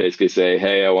in, basically say,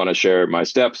 hey, I want to share my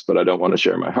steps, but I don't want to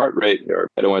share my heart rate, or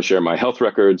I don't want to share my health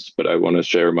records, but I want to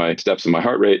share my steps and my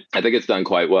heart rate. I think it's done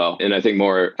quite well. And I think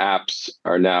more apps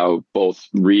are now both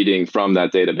reading from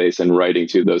that database and writing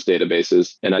to those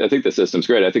databases. And I think the system's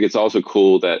great. I think it's also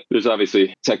cool that there's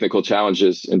obviously technical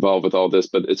challenges involved with all this,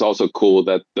 but it's also cool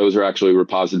that those are actually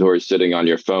repositories sitting on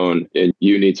your phone, and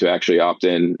you need to actually opt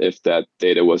in if that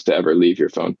data was to ever leave your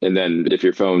phone. And then if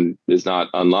your phone is not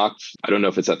unlocked, I don't know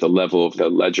if it's at the level of the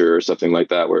ledger or something like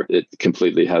that, where it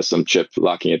completely has some chip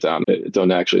locking it down. I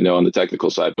don't actually know on the technical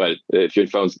side, but if your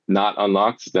phone's not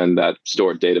unlocked, then that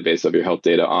stored database of your health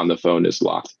data on the phone is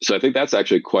locked. So I think that's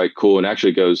actually quite cool, and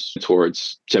actually goes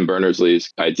towards Tim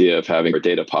Berners-Lee's idea of having a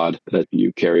data pod that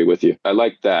you carry with you. I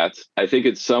like that. I think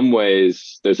in some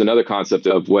ways, there's another concept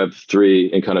of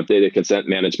Web3 and kind of data consent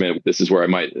management. This is where I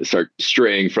might start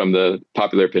straying from the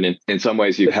popular opinion. In some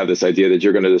ways, you have this idea that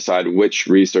you're going to decide which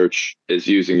research is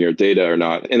using your data or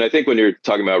not. And I think when you're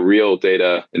talking about real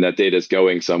data and that data is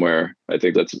going somewhere, I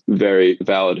think that's very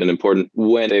valid and important.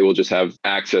 When they will just have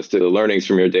access to the learnings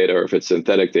from your data, or if it's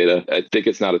synthetic data, I think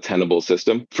it's not a tenable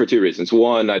system for two reasons.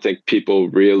 One, I think people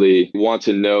really want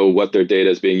to know what their data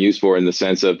is being used for, in the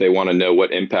sense of they want to know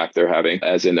what impact they're having,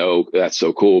 as in, oh, that's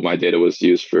so cool, my data was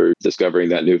used for discovering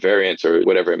that new variant or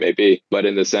whatever it may be. But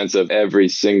in the sense of every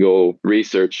single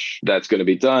research that's going to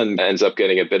be done ends up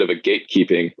getting a bit of a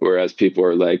gatekeeping, whereas people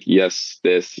are like, yes,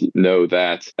 this, no,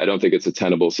 that. I don't think it's a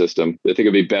tenable system. I think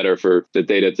it'd be better for the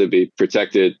data to be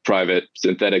protected, private,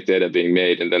 synthetic data being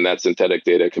made, and then that synthetic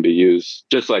data can be used,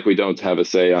 just like we don't have a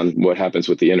say on what happens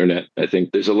with the internet. I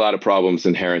think there's a lot of problems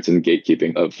inherent in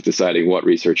gatekeeping of deciding what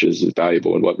research is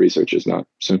valuable and what research is not.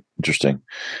 So interesting.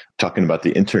 Talking about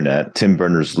the internet, Tim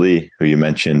Berners-Lee, who you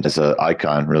mentioned as an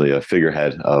icon, really a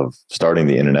figurehead of starting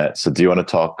the internet. So do you want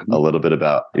to talk a little bit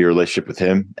about your relationship with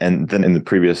him? And then in the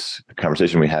previous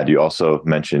conversation we had, you also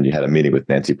mentioned you had a meeting with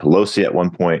Nancy Pelosi at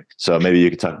one point. So maybe you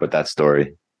could talk about that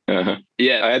story.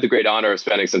 Yeah, I had the great honor of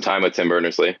spending some time with Tim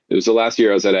Berners-Lee. It was the last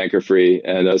year I was at Anchor Free,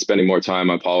 and I was spending more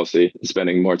time on policy,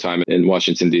 spending more time in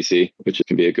Washington, D.C., which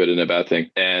can be a good and a bad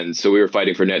thing. And so we were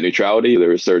fighting for net neutrality. There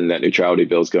were certain net neutrality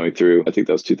bills going through. I think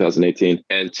that was 2018.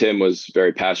 And Tim was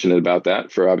very passionate about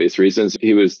that for obvious reasons.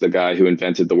 He was the guy who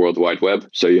invented the World Wide Web.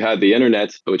 So you had the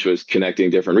internet, which was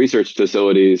connecting different research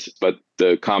facilities, but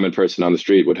the common person on the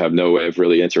street would have no way of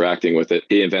really interacting with it.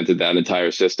 He invented that entire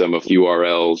system of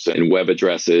URLs and web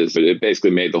addresses, but it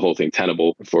basically made the whole thing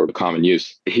tenable for common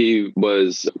use. He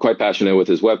was quite passionate with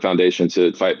his Web Foundation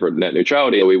to fight for net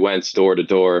neutrality. We went door to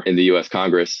door in the US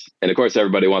Congress. And of course,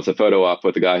 everybody wants a photo op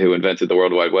with the guy who invented the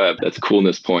World Wide Web. That's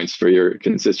coolness points for your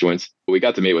constituents. We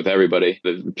got to meet with everybody.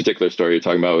 The particular story you're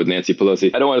talking about with Nancy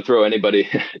Pelosi, I don't want to throw anybody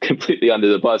completely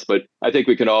under the bus, but I think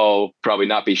we can all probably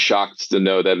not be shocked to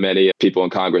know that many people in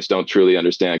Congress don't truly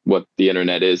understand what the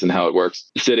internet is and how it works.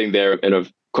 Sitting there in a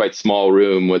quite small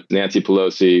room with Nancy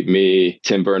Pelosi, me,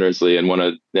 Tim Berners-Lee, and one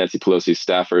of Nancy Pelosi's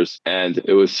staffers, and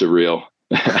it was surreal.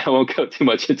 I won't go too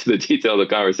much into the detail of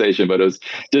the conversation, but it was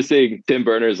just seeing Tim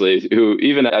Berners-Lee, who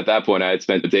even at that point, I had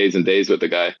spent days and days with the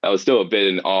guy. I was still a bit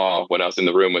in awe when I was in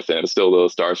the room with him. I was still a little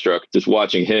starstruck, just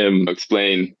watching him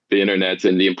explain the internet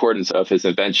and the importance of his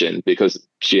invention, because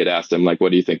she had asked him, like,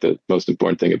 what do you think the most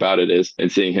important thing about it is?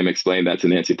 And seeing him explain that to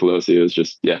Nancy Pelosi was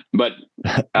just, yeah. But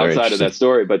outside of that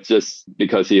story, but just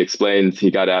because he explained,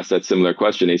 he got asked that similar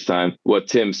question each time. What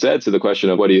Tim said to the question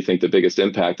of what do you think the biggest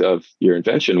impact of your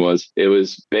invention was, it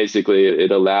was basically,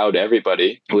 it allowed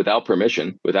everybody without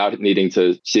permission, without needing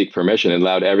to seek permission, it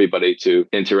allowed everybody to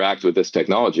interact with this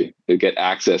technology, to get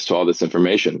access to all this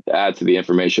information, to add to the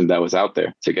information that was out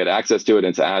there, to get access to it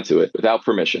and to add to it without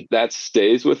permission. That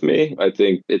stays with me. I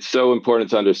think it's so important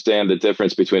to understand the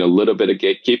difference between a little bit of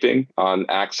gatekeeping on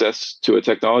access to a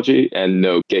technology and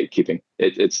no gatekeeping.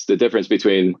 It's the difference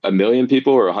between 1 million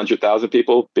people or 100,000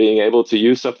 people being able to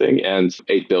use something and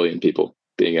 8 billion people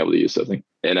being able to use something.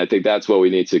 And I think that's what we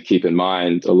need to keep in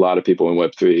mind. A lot of people in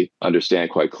Web3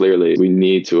 understand quite clearly. We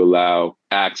need to allow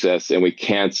access, and we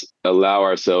can't allow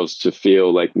ourselves to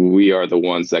feel like we are the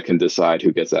ones that can decide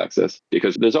who gets access,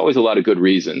 because there's always a lot of good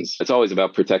reasons. It's always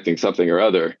about protecting something or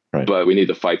other, right? But we need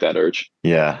to fight that urge.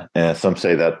 Yeah. And some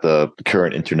say that the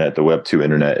current internet, the Web 2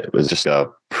 internet, was just a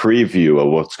preview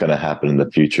of what's going to happen in the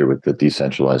future with the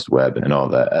decentralized web and all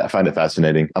that. I find it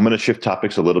fascinating. I'm going to shift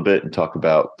topics a little bit and talk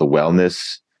about the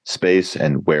wellness space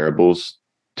and wearables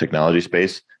technology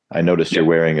space. I noticed you're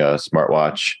wearing a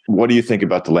smartwatch. What do you think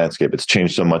about the landscape? It's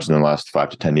changed so much in the last 5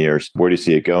 to 10 years. Where do you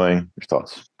see it going? Your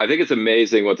thoughts? I think it's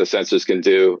amazing what the sensors can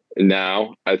do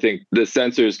now. I think the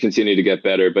sensors continue to get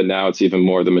better, but now it's even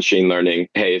more the machine learning.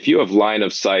 Hey, if you have line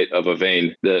of sight of a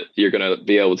vein, that you're going to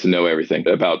be able to know everything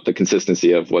about the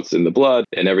consistency of what's in the blood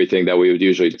and everything that we would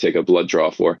usually take a blood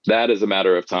draw for. That is a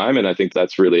matter of time. And I think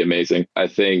that's really amazing. I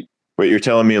think Wait, you're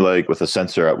telling me like with a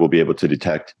sensor, we'll be able to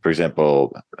detect, for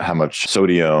example, how much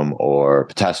sodium or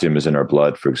potassium is in our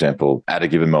blood, for example, at a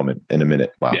given moment in a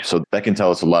minute. Wow. Yeah. So that can tell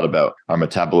us a lot about our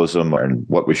metabolism and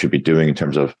what we should be doing in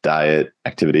terms of diet,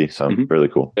 activity. So really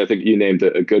cool. I think you named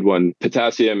a good one,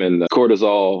 potassium and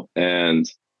cortisol and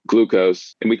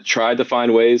glucose. And we tried to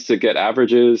find ways to get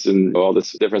averages and all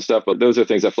this different stuff, but those are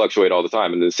things that fluctuate all the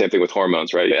time. And the same thing with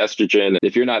hormones, right? Estrogen,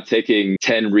 if you're not taking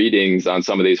 10 readings on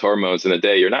some of these hormones in a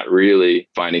day, you're not really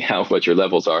finding out what your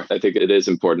levels are. I think it is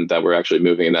important that we're actually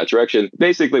moving in that direction.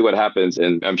 Basically what happens,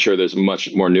 and I'm sure there's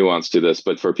much more nuance to this,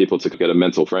 but for people to get a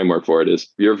mental framework for it, is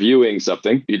you're viewing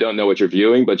something. You don't know what you're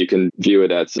viewing, but you can view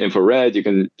it as infrared. You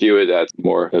can view it as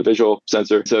more a visual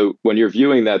sensor. So when you're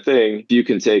viewing that thing, you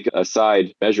can take a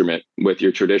side measurement with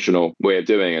your traditional way of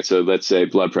doing it. So let's say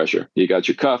blood pressure. You got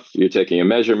your cuff, you're taking a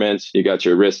measurement, you got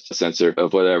your wrist sensor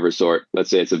of whatever sort. Let's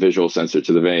say it's a visual sensor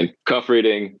to the vein. Cuff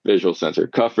reading, visual sensor.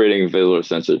 Cuff reading, visual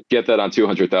sensor. Get that on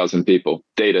 200,000 people.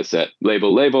 Data set.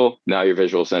 Label. Now your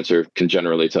visual sensor can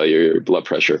generally tell you your blood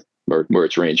pressure, or where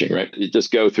it's ranging, right? You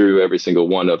just go through every single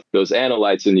one of those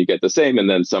analytes and you get the same, and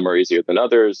then some are easier than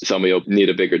others. Some will need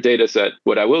a bigger data set.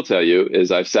 What I will tell you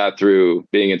is I've sat through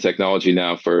being in technology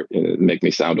now for, make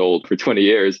me sound old, for 20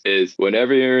 years, is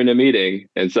whenever you're in a meeting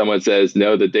and someone says,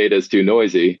 no, the data is too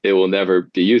noisy, it will never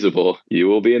be usable. You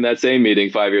will be in that same meeting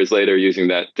 5 years later using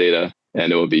that data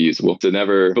and it will be usable. So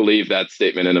never believe that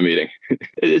statement in a meeting.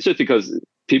 It's just because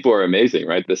people are amazing,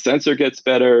 right? The sensor gets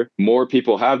better. More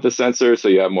people have the sensor, so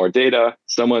you have more data.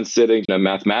 Someone's sitting in a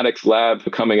mathematics lab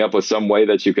coming up with some way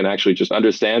that you can actually just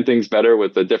understand things better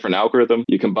with a different algorithm.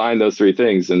 You combine those three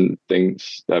things and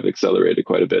things have accelerated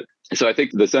quite a bit. So I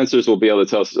think the sensors will be able to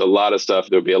tell us a lot of stuff.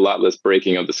 There'll be a lot less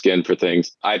breaking of the skin for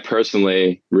things. I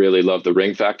personally really love the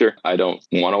ring factor. I don't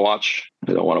want to watch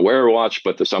I don't want to wear a watch,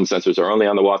 but some sensors are only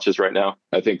on the watches right now.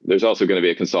 I think there's also going to be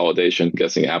a consolidation. I'm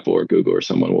guessing Apple or Google or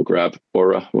someone will grab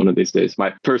Aura one of these days.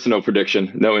 My personal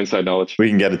prediction, no inside knowledge. We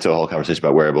can get into a whole conversation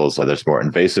about wearables. There's more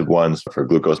invasive ones for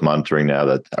glucose monitoring now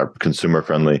that are consumer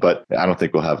friendly, but I don't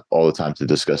think we'll have all the time to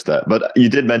discuss that. But you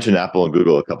did mention Apple and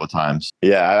Google a couple of times.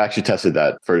 Yeah, I actually tested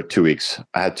that for 2 weeks.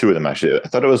 I had two of them actually. I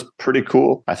thought it was pretty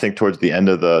cool. I think towards the end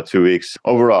of the 2 weeks,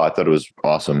 overall, I thought it was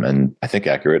awesome and I think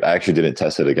accurate. I actually didn't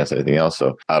test it against anything else,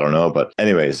 so I don't know. But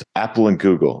anyways, Apple and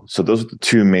Google. So those are the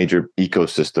two major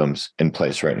ecosystems in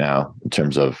place right now in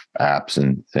terms of apps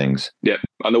and things. Yeah.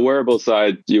 On the wearable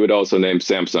side, you would also name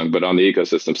Samsung, but on the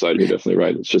ecosystem side, you're definitely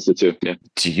right. It's just the two. Yeah.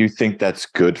 Do you think that's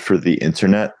good for the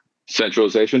internet?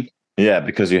 Centralization? Yeah,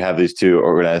 because you have these two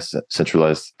organized,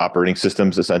 centralized operating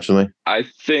systems, essentially. I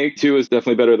think two is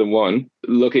definitely better than one.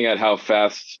 Looking at how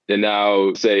fast and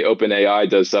now, say, OpenAI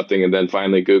does something and then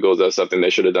finally Google does something they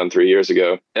should have done 3 years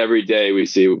ago. Every day we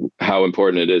see how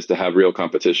important it is to have real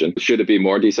competition. Should it be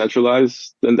more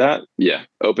decentralized than that? Yeah.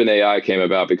 OpenAI came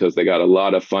about because they got a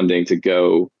lot of funding to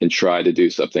go and try to do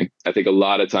something. I think a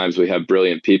lot of times we have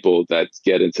brilliant people that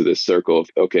get into this circle of,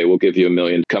 okay, we'll give you $1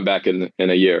 million, come back in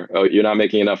a year. Oh, you're not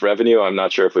making enough revenue? I'm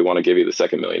not sure if we want to give you the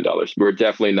second $1 million. We're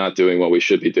definitely not doing what we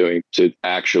should be doing to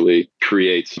actually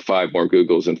create 5 more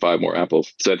Googles and 5 more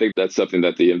Apples. So I think that's something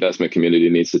that the investment community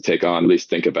needs to take on, at least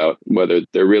think about whether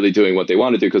they're really doing what they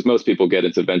want to do, because most people get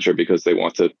into venture because they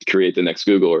want to create the next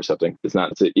Google or something. It's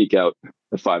not to eke out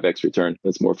a 5x return.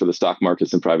 It's more for the stock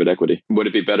markets and private equity. Would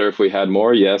it be better if we had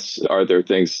more? Yes. Are there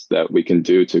things that we can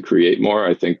do to create more?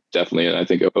 I think definitely. And I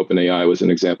think OpenAI was an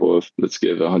example of, let's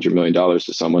give $100 million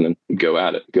to someone and go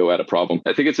at it, go at a problem.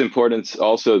 I think it's important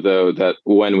also, though, that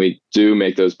when we do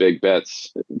make those big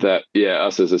bets, that,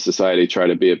 us as a society try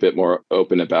to be a bit more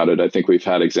open about it. I think we've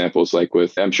had examples like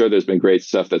I'm sure there's been great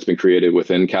stuff that's been created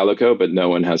within Calico, but no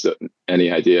one has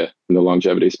any idea in the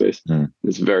longevity space.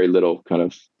 There's very little kind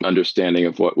of understanding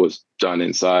of what was done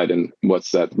inside and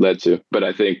what's that led to. But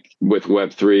I think with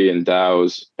Web3 and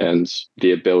DAOs and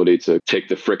the ability to take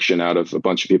the friction out of a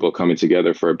bunch of people coming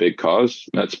together for a big cause,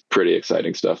 that's pretty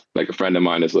exciting stuff. Like a friend of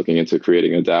mine is looking into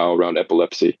creating a DAO around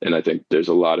epilepsy. And I think there's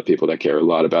a lot of people that care a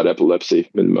lot about epilepsy,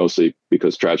 and mostly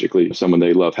because tragically someone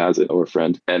they love has it, or a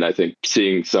friend. And I think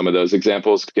seeing some of those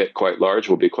examples get quite large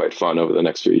will be quite fun over the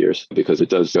next few years, because it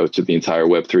does go to the entire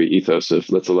Web3 ethos of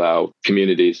let's allow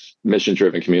communities,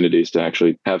 mission-driven communities, to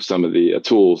actually have some of the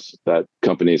tools that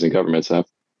companies and governments have.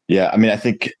 Yeah, I mean, I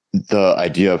think the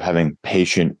idea of having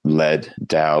patient-led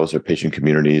DAOs or patient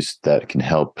communities that can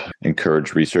help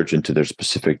encourage research into their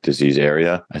specific disease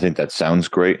area, I think that sounds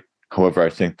great. However, I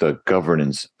think the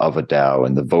governance of a DAO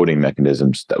and the voting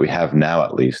mechanisms that we have now,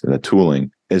 at least, and the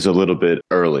tooling is a little bit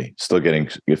early, still getting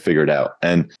figured out.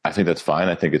 And I think that's fine.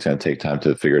 I think it's going to take time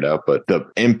to figure it out. But the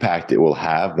impact it will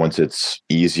have once it's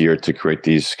easier to create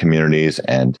these communities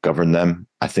and govern them,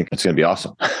 I think it's going to be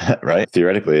awesome, right?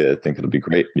 Theoretically, I think it'll be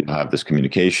great. You'll have this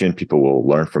communication. People will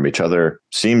learn from each other.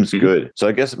 Seems good. So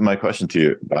I guess my question to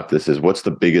you about this is, what's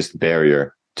the biggest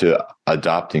barrier to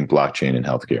adopting blockchain in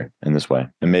healthcare in this way?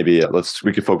 And maybe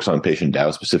we could focus on patient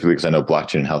DAO specifically, because I know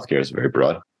blockchain in healthcare is very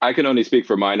broad. I can only speak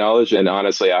for my knowledge. And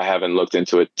honestly, I haven't looked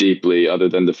into it deeply other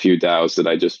than the few DAOs that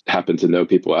I just happen to know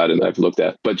people at and I've looked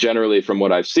at. But generally, from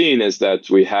what I've seen, is that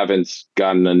we haven't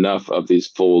gotten enough of these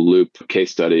full loop case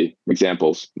study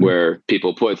examples where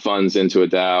people put funds into a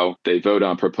DAO, they vote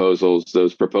on proposals.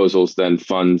 Those proposals then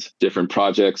fund different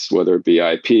projects, whether it be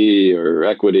IP or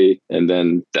equity. And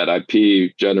then that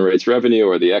IP generates revenue,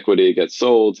 or the equity gets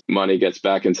sold, money gets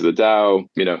back into the DAO,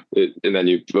 and then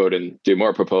you vote and do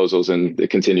more proposals, and it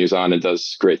continues on and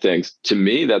does great things. To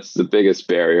me, that's the biggest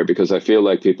barrier, because I feel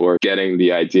like people are getting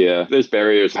the idea. There's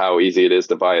barriers how easy it is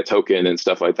to buy a token and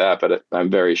stuff like that, but I'm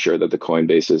very sure that the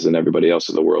Coinbases and everybody else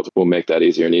in the world will make that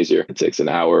easier and easier. It takes an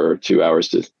hour or 2 hours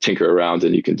to tinker around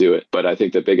and you can do it. But I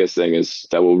think the biggest thing is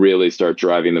that will really start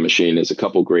driving the machine is a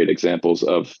couple great examples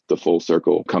of the full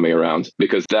circle coming around,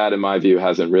 because that, in my view,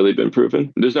 hasn't really been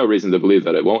proven. There's no reason to believe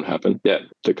that it won't happen. Yeah,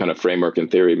 the kind of framework in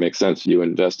theory makes sense. You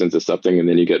invest into something and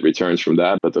then you get returns from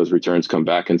that, but those returns come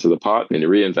back into the pot and you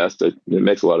reinvest it. It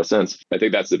makes a lot of sense. I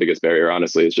think that's the biggest barrier,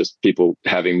 honestly, is just people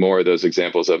having more of those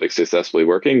examples of it successfully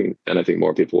working. And I think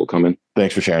more people will come in.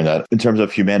 Thanks for sharing that. In terms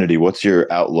of humanity, what's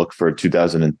your outlook for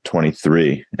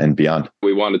 2023 and beyond?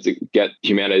 We wanted to get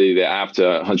Humanity, the app,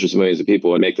 to hundreds of millions of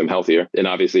people and make them healthier. And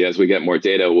obviously, as we get more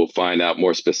data, we'll find out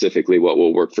more specifically what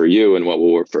will work for you and what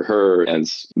will work for her, and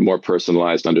more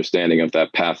personalized understanding of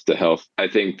that path to health. I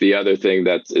think the other thing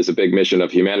that is a big mission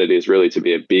of Humanity is really to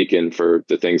be a beacon for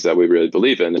the things that we really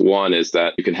believe in. One is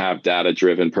that you can have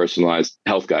data-driven, personalized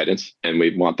health guidance, and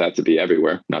we want that to be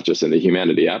everywhere, not just in the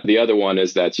Humanity app. The other one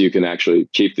is that you can actually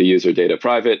keep the user data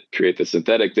private, create the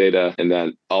synthetic data, and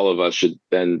then all of us should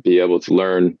then be able to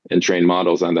learn and train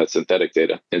models on that synthetic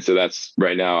data. And so that's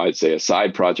right now, I'd say, a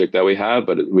side project that we have,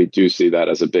 but we do see that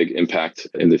as a big impact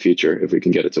in the future if we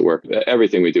can get it to work.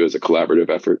 Everything we do is a collaborative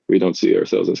effort. We don't see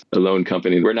ourselves as a lone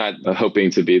company. We're not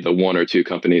hoping to be the one or two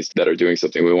companies that are doing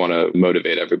something. We want to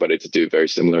motivate everybody to do very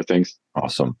similar things.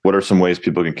 Awesome. What are some ways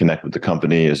people can connect with the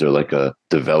company? Is there like a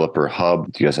developer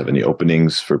hub? Do you guys have any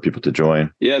openings for people to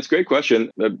join? Yeah, it's a great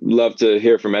question. I'd love to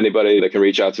hear from anybody that can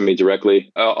reach out to me directly.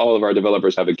 All of our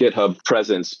developers have a GitHub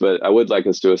presence, but I would like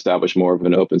us to establish more of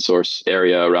an open source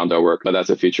area around our work, but that's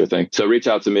a future thing. So reach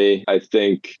out to me. I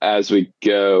think as we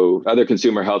go, other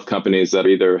consumer health companies that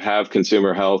either have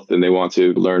consumer health and they want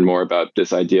to learn more about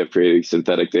this idea of creating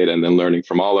synthetic data and then learning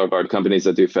from all of our companies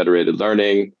that do federated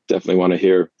learning, definitely want to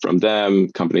hear from them.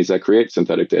 Companies that create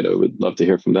synthetic data, would love to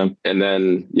hear from them. And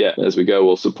then, yeah, as we go,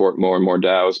 we'll support more and more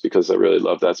DAOs because I really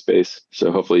love that space.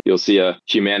 So hopefully you'll see a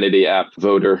Humanity app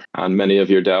voter on many of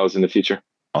your DAOs in the future.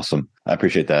 Awesome. I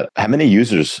appreciate that. How many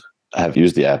users have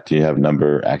used the app? Do you have a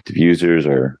number of active users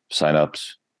or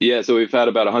signups? Yeah, so we've had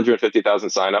about 150,000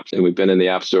 signups, and we've been in the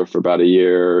App Store for about a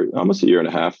year, almost a year and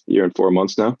a half, year and 4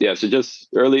 months now. Yeah, so just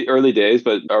early days,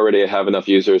 but already have enough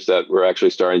users that we're actually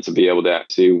starting to be able to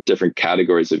see different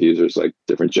categories of users, like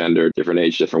different gender, different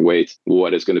age, different weight,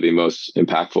 what is going to be most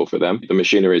impactful for them. The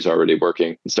machinery is already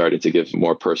working, starting to give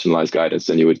more personalized guidance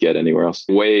than you would get anywhere else.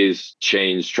 Waze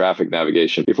changed traffic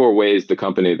navigation. Before Waze, the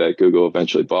company that Google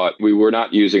eventually bought, we were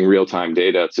not using real-time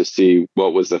data to see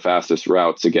what was the fastest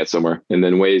route to get somewhere. And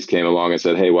then Waze came along and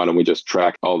said, hey, why don't we just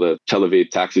track all the Tel Aviv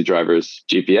taxi drivers'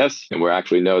 GPS? And we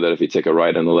actually know that if you take a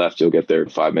right on the left, you'll get there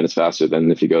 5 minutes faster than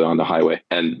if you go on the highway.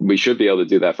 And we should be able to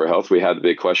do that for health. We had the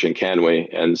big question, can we?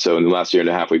 And so in the last year and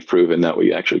a half, we've proven that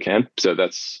we actually can. So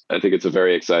I think it's a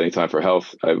very exciting time for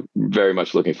health. I'm very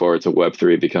much looking forward to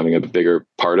Web3 becoming a bigger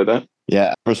part of that.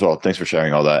 Yeah. First of all, thanks for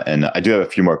sharing all that. And I do have a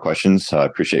few more questions, so I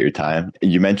appreciate your time.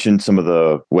 You mentioned some of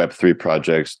the Web3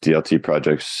 projects, DLT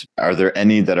projects. Are there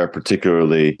any that are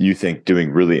particularly, you think,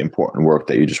 doing really important work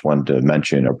that you just wanted to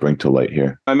mention or bring to light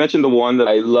here? I mentioned the one that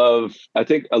I love. I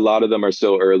think a lot of them are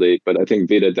still early, but I think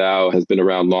Vita DAO has been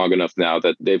around long enough now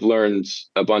that they've learned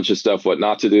a bunch of stuff, what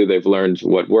not to do. They've learned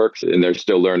what works, and they're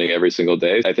still learning every single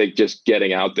day. I think just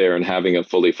getting out there and having a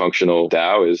fully functional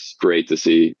DAO is great to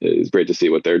see. It's great to see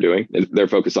what they're doing. And they're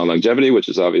focused on longevity, which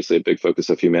is obviously a big focus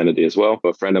of Humanity as well.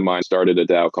 A friend of mine started a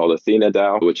DAO called Athena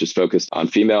DAO, which is focused on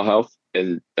female health.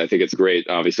 And I think it's great,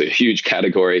 obviously a huge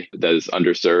category that is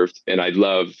underserved. And I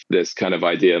love this kind of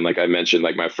idea. And like I mentioned,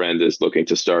 like my friend is looking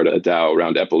to start a DAO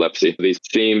around epilepsy. These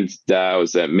themed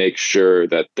DAOs that make sure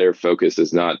that their focus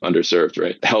is not underserved,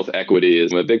 right? Health equity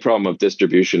is a big problem of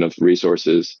distribution of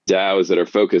resources. DAOs that are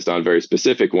focused on very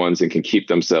specific ones and can keep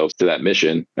themselves to that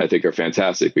mission, I think are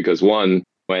fantastic because one,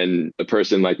 when a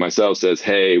person like myself says,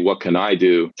 hey, what can I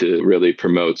do to really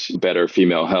promote better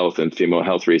female health and female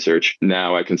health research?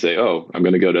 Now I can say, oh, I'm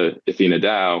going to go to Athena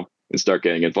DAO and start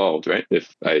getting involved, right?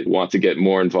 If I want to get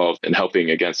more involved in helping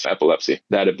against epilepsy,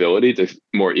 that ability to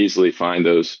more easily find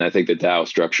those, I think the DAO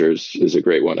structures is a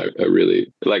great one. I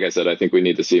really, like I said, I think we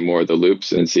need to see more of the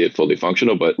loops and see it fully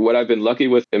functional. But what I've been lucky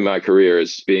with in my career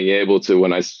is being able to,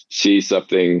 when I see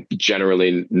something,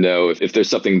 generally know if there's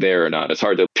something there or not. It's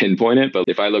hard to pinpoint it, but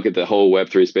if I look at the whole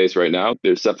Web3 space right now,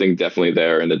 there's something definitely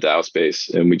there in the DAO space,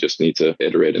 and we just need to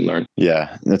iterate and learn.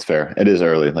 Yeah, that's fair. It is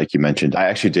early, like you mentioned. I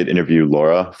actually did interview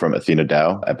Laura from Athena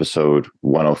DAO, episode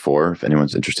 104, if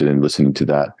anyone's interested in listening to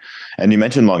that. And you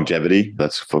mentioned longevity.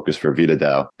 That's focus for Vita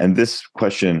DAO. And this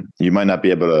question, you might not be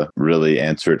able to really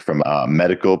answer it from a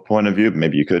medical point of view.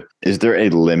 Maybe you could. Is there a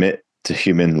limit to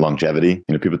human longevity?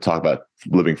 People talk about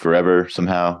living forever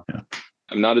somehow.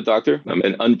 I'm not a doctor. I'm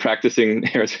an unpracticing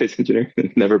aerospace engineer.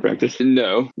 Never practiced.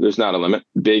 No, there's not a limit.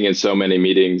 Being in so many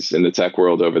meetings in the tech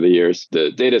world over the years,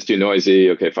 the data's too noisy.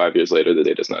 Okay, 5 years later, the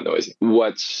data's not noisy.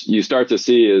 What you start to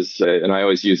see is, and I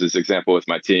always use this example with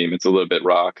my team, it's a little bit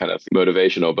raw, kind of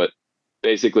motivational, but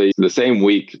Basically, the same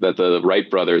week that the Wright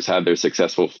brothers had their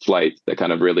successful flight that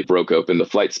kind of really broke open the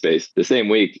flight space, the same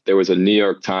week, there was a New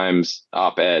York Times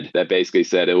op-ed that basically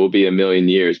said it will be a million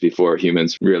years before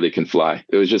humans really can fly.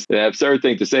 It was just an absurd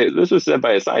thing to say. This was said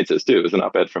by a scientist, too. It was an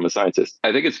op-ed from a scientist.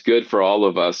 I think it's good for all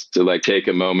of us to take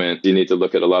a moment. You need to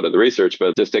look at a lot of the research,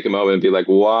 but just take a moment and be like,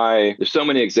 why? There's so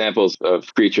many examples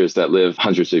of creatures that live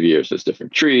hundreds of years. There's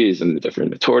different trees and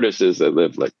different tortoises that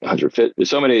live 100 feet. There's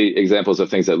so many examples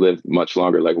of things that live much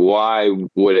longer. Why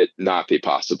would it not be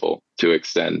possible to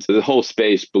extend? The whole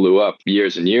space blew up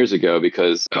years and years ago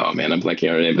because, oh man, I'm blanking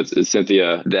on her name, but it's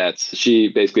Cynthia, that she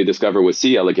basically discovered with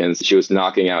C. elegans. She was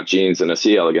knocking out genes in a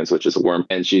C. elegans, which is a worm,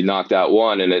 and she knocked out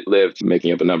one and it lived,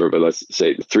 making up a number, but let's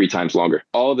say 3 times longer.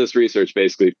 All of this research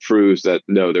basically proves that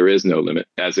no, there is no limit,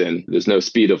 as in there's no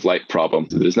speed of light problem.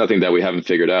 There's nothing that we haven't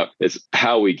figured out. It's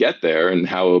how we get there and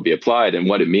how it will be applied and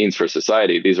what it means for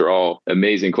society. These are all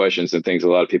amazing questions and things a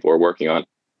lot of people are working on.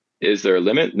 Is there a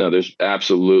limit? No, there's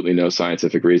absolutely no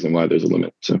scientific reason why there's a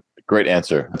limit. So great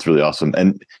answer. That's really awesome.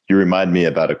 And you remind me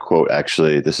about a quote,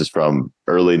 actually. This is from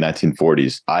early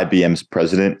 1940s. IBM's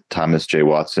president, Thomas J.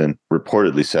 Watson,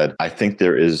 reportedly said, "I think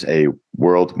there is a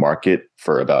world market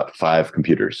for about 5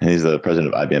 computers." And he's the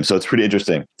president of IBM. So it's pretty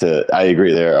interesting. I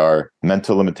agree. There are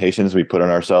mental limitations we put on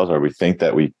ourselves, or we think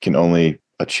that we can only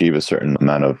achieve a certain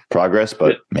amount of progress,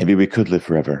 but maybe we could live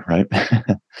forever, right?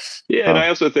 Yeah, and I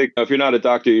also think if you're not a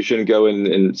doctor, you shouldn't go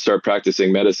and start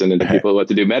practicing medicine and tell people what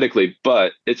to do medically.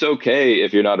 But it's okay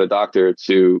if you're not a doctor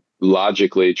to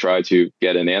logically try to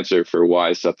get an answer for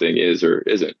why something is or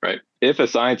isn't, right? If a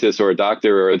scientist or a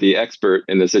doctor or the expert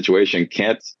in the situation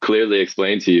can't clearly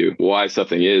explain to you why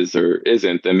something is or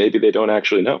isn't, then maybe they don't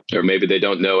actually know, or maybe they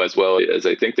don't know as well as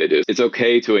they think they do. It's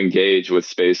okay to engage with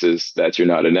spaces that you're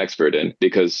not an expert in,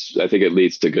 because I think it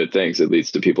leads to good things. It leads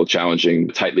to people challenging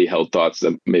tightly held thoughts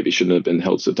that maybe shouldn't have been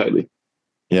held so tightly.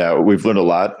 Yeah, we've learned a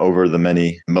lot over the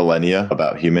many millennia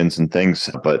about humans and things,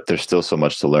 but there's still so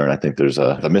much to learn. I think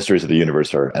the mysteries of the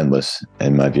universe are endless,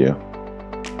 in my view.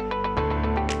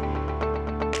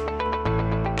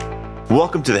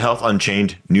 Welcome to the Health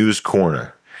Unchained News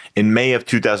Corner. In May of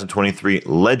 2023,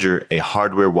 Ledger, a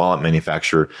hardware wallet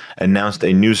manufacturer, announced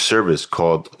a new service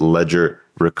called Ledger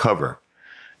Recover.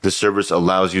 The service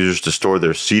allows users to store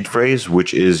their seed phrase,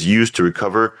 which is used to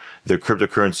recover their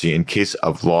cryptocurrency in case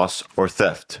of loss or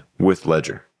theft with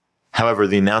Ledger. However,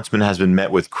 the announcement has been met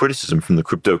with criticism from the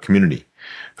crypto community,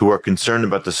 who are concerned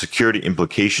about the security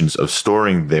implications of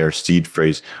storing their seed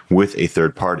phrase with a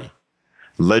third party.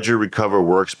 Ledger Recover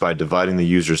works by dividing the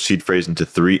user's seed phrase into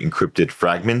 3 encrypted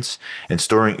fragments and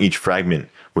storing each fragment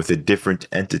with a different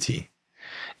entity.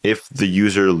 If the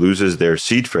user loses their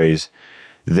seed phrase,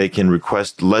 they can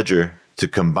request Ledger to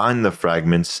combine the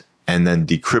fragments and then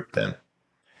decrypt them.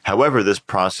 However, this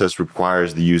process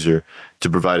requires the user to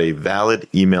provide a valid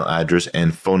email address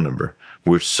and phone number,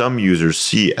 which some users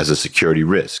see as a security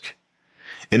risk.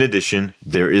 In addition,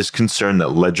 there is concern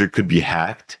that Ledger could be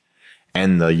hacked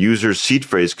and the user's seed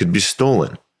phrase could be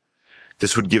stolen.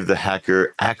 This would give the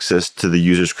hacker access to the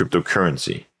user's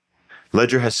cryptocurrency.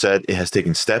 Ledger has said it has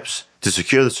taken steps to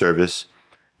secure the service,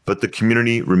 but the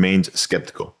community remains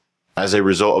skeptical. As a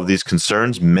result of these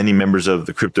concerns, many members of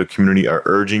the crypto community are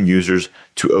urging users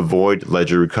to avoid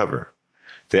Ledger Recover.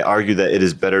 They argue that it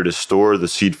is better to store the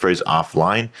seed phrase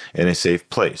offline in a safe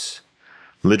place.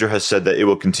 Ledger has said that it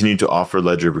will continue to offer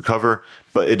Ledger Recover,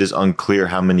 but it is unclear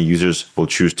how many users will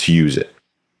choose to use it.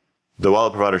 The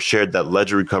wallet provider shared that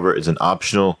Ledger Recover is an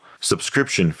optional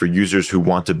subscription for users who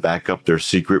want to back up their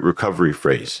secret recovery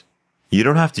phrase. You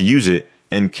don't have to use it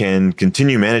and can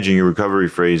continue managing your recovery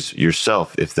phrase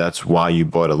yourself if that's why you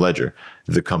bought a Ledger,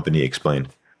 the company explained.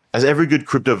 As every good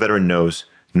crypto veteran knows,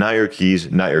 not your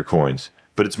keys, not your coins,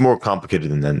 but it's more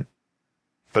complicated than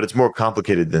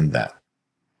that.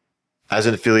 As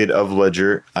an affiliate of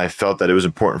Ledger, I felt that it was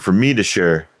important for me to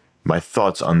share my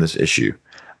thoughts on this issue.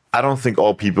 I don't think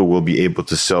all people will be able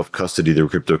to self-custody their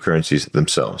cryptocurrencies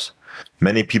themselves.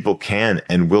 Many people can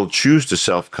and will choose to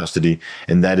self-custody,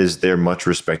 and that is their much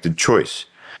respected choice.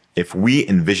 If we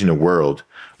envision a world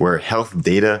where health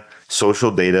data,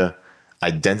 social data,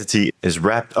 identity is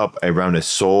wrapped up around a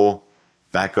sole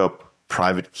backup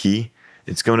private key,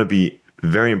 it's going to be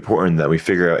very important that we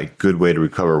figure out a good way to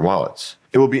recover wallets.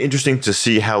 It will be interesting to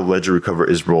see how Ledger Recover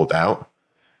is rolled out.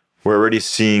 We're already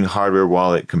seeing hardware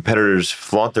wallet competitors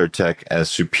flaunt their tech as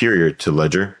superior to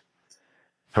Ledger.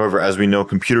 However, as we know,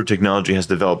 computer technology has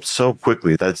developed so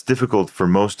quickly that it's difficult for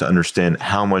most to understand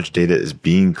how much data is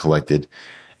being collected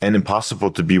and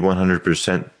impossible to be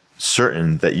 100%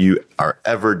 certain that you are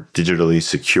ever digitally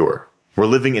secure. We're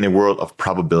living in a world of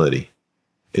probability.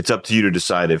 It's up to you to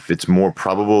decide if it's more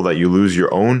probable that you lose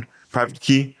your own private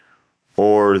key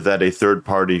or that a third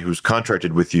party who's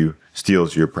contracted with you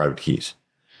steals your private keys.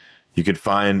 You can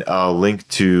find a link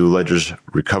to Ledger's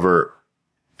Recover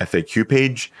FAQ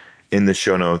page in the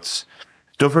show notes.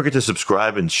 Don't forget to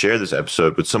subscribe and share this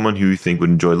episode with someone who you think would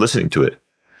enjoy listening to it.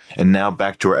 And now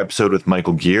back to our episode with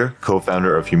Michael Geer,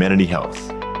 co-founder of Humanity Health.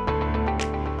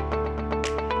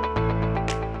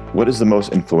 What is the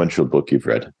most influential book you've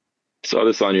read? Saw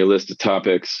this on your list of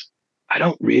topics. I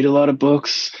don't read a lot of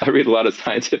books. I read a lot of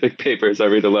scientific papers. I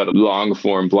read a lot of long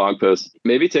form blog posts,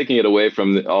 maybe taking it away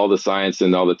from all the science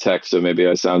and all the tech. So maybe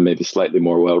I sound maybe slightly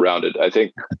more well-rounded. I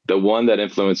think the one that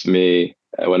influenced me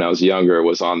when I was younger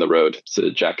was On the Road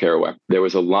to Jack Kerouac. There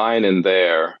was a line in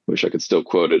there, wish I could still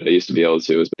quote it. I used to be able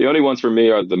to. The only ones for me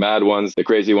are the mad ones, the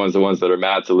crazy ones, the ones that are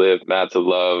mad to live, mad to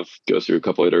love, goes through a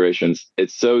couple iterations.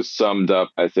 It's so summed up,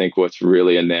 I think, what's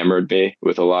really enamored me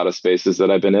with a lot of spaces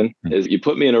that I've been in is you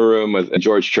put me in a room with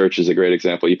George Church is a great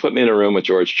example. You put me in a room with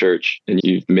George Church and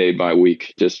you've made my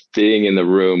week. Just being in the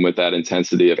room with that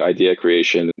intensity of idea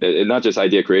creation, and not just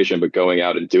idea creation, but going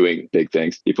out and doing big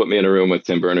things. You put me in a room with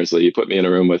Tim Berners-Lee. You put me in a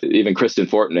room with even Kristen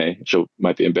Fortney. She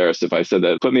might be embarrassed if I said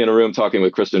that. Put me in a room talking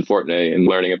with Kristen Fortney and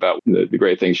learning about the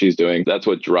great things she's doing. That's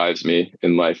what drives me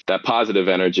in life. That positive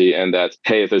energy and that,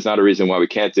 hey, if there's not a reason why we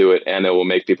can't do it and it will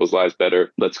make people's lives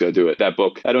better, let's go do it. That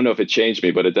book, I don't know if it changed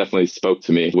me, but it definitely spoke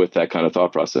to me with that kind of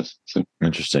thought process. So.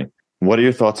 Interesting. What are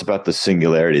your thoughts about the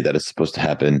singularity that is supposed to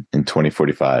happen in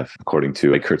 2045, according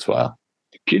to Kurzweil?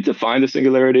 Can you define the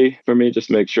singularity for me? Just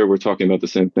make sure we're talking about the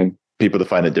same thing. People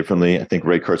define it differently. I think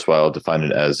Ray Kurzweil defined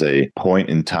it as a point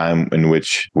in time in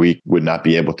which we would not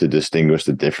be able to distinguish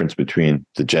the difference between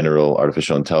the general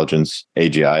artificial intelligence,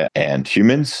 AGI, and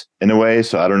humans in a way.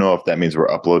 So I don't know if that means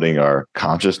we're uploading our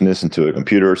consciousness into a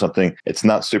computer or something. It's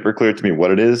not super clear to me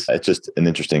what it is. It's just an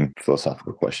interesting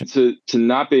philosophical question. To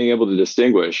not being able to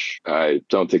distinguish, I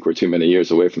don't think we're too many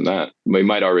years away from that. We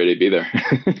might already be there.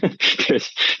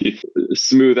 You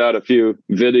smooth out a few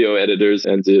video editors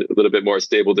and a little bit more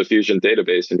stable diffusion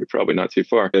database, and you're probably not too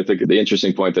far. I think the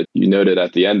interesting point that you noted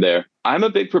at the end there, I'm a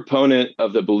big proponent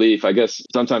of the belief, I guess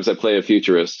sometimes I play a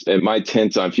futurist, and my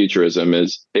tint on futurism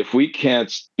is if we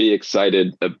can't be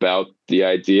excited about the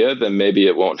idea, then maybe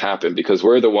it won't happen because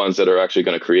we're the ones that are actually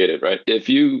going to create it, right? If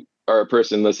you are a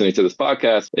person listening to this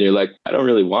podcast and you're like, I don't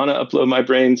really want to upload my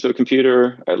brain to a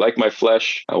computer. I like my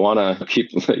flesh. I want to keep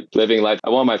living life. I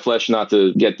want my flesh not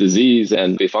to get disease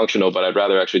and be functional, but I'd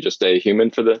rather actually just stay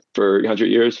human for 100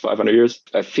 years, 500 years.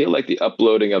 I feel like the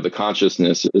uploading of the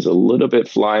consciousness is a little bit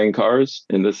flying cars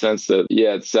in the sense that,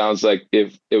 yeah, it sounds like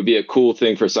if it would be a cool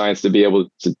thing for science to be able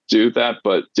to do that,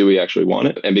 but do we actually want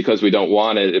it? And because we don't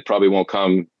want it, it probably won't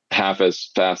come half as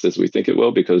fast as we think it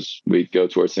will because we go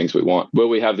towards things we want. Will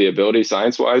we have the ability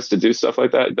science-wise to do stuff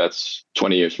like that? That's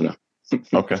 20 years from now.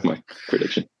 Okay. That's my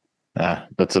prediction.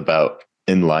 That's about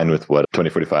in line with what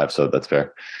 2045. So that's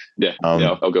fair. Yeah,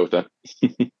 I'll go with that.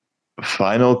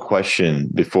 Final question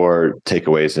before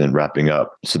takeaways and wrapping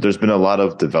up. So there's been a lot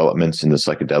of developments in the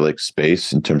psychedelic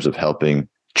space in terms of helping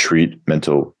treat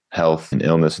mental health and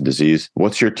illness and disease.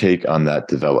 What's your take on that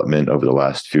development over the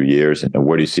last few years and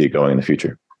where do you see it going in the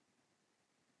future?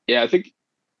 Yeah, I think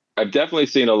I've definitely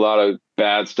seen a lot of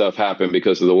bad stuff happen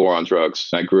because of the war on drugs.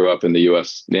 I grew up in the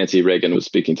US. Nancy Reagan was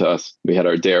speaking to us. We had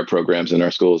our DARE programs in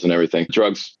our schools and everything.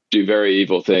 Drugs do very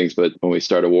evil things, but when we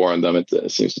start a war on them,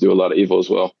 it seems to do a lot of evil as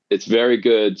well. It's very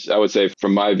good, I would say,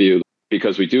 from my view,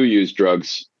 because we do use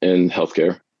drugs in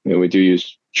healthcare and we do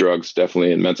use drugs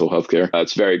definitely in mental health care.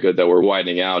 It's very good that we're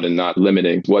widening out and not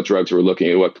limiting what drugs we're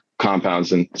looking at, what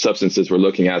compounds and substances we're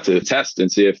looking at to test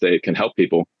and see if they can help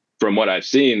people. From what I've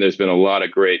seen, there's been a lot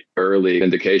of great early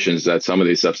indications that some of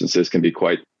these substances can be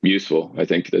quite useful. I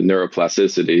think the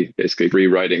neuroplasticity, basically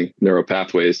rewriting neural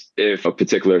pathways, if a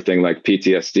particular thing like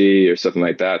PTSD or something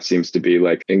like that seems to be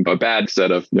like a bad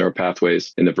set of neural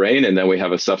pathways in the brain, and then we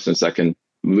have a substance that can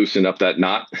loosen up that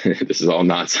knot. This is all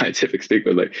non-scientific speak,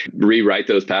 but like rewrite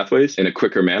those pathways in a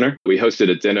quicker manner. We hosted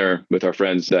a dinner with our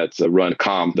friends that run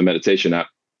Calm, the meditation app.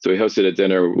 So we hosted a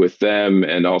dinner with them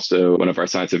and also one of our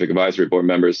scientific advisory board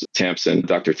members, Tamsin,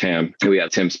 Dr. Tam. And we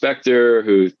had Tim Spector,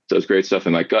 who does great stuff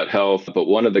in like gut health. But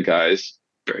one of the guys,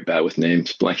 very bad with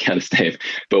names, blank out his name,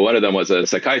 but one of them was a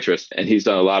psychiatrist. And he's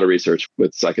done a lot of research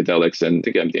with psychedelics and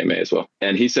I think MDMA as well.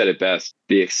 And he said it best,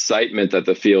 the excitement that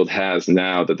the field has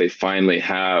now that they finally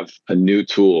have a new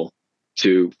tool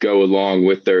to go along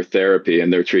with their therapy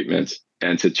and their treatments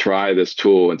And to try this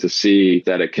tool and to see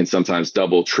that it can sometimes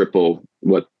double, triple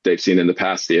what they've seen in the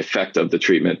past, the effect of the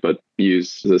treatment, but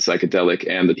use the psychedelic.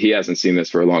 And that he hasn't seen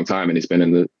this for a long time, and he's been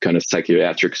in the kind of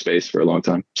psychiatric space for a long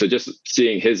time. So just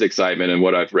seeing his excitement and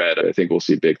what I've read, I think we'll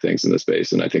see big things in this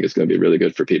space. And I think it's going to be really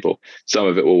good for people. Some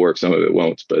of it will work, some of it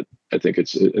won't, but I think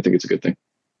it's a good thing.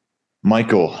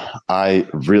 Michael, I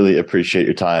really appreciate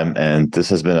your time, and this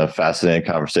has been a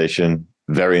fascinating conversation.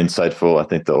 Very insightful. I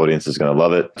think the audience is going to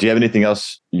love it. Do you have anything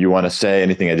else you want to say?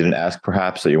 Anything I didn't ask,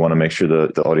 perhaps, that you want to make sure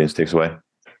the audience takes away?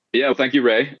 Yeah, well, thank you,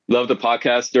 Ray. Love the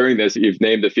podcast. During this, you've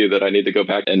named a few that I need to go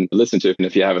back and listen to. And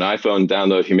if you have an iPhone,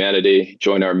 download Humanity,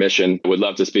 join our mission. I would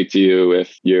love to speak to you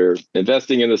if you're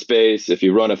investing in the space, if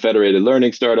you run a federated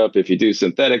learning startup, if you do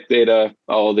synthetic data,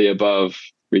 all the above,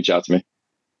 reach out to me.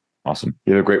 Awesome.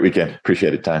 You have a great weekend.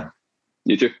 Appreciate it, time.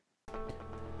 You too.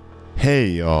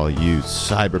 Hey, all you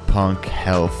cyberpunk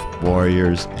health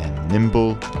warriors and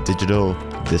nimble digital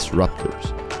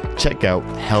disruptors. Check out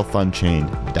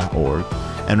healthunchained.org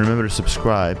and remember to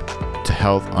subscribe to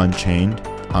Health Unchained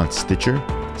on Stitcher,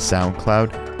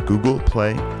 SoundCloud, Google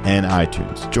Play, and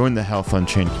iTunes. Join the Health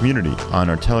Unchained community on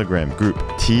our Telegram group,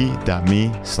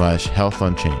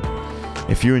 t.me/healthunchained.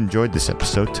 If you enjoyed this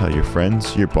episode, tell your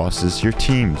friends, your bosses, your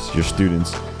teams, your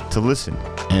students to listen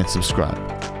and subscribe.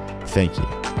 Thank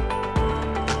you.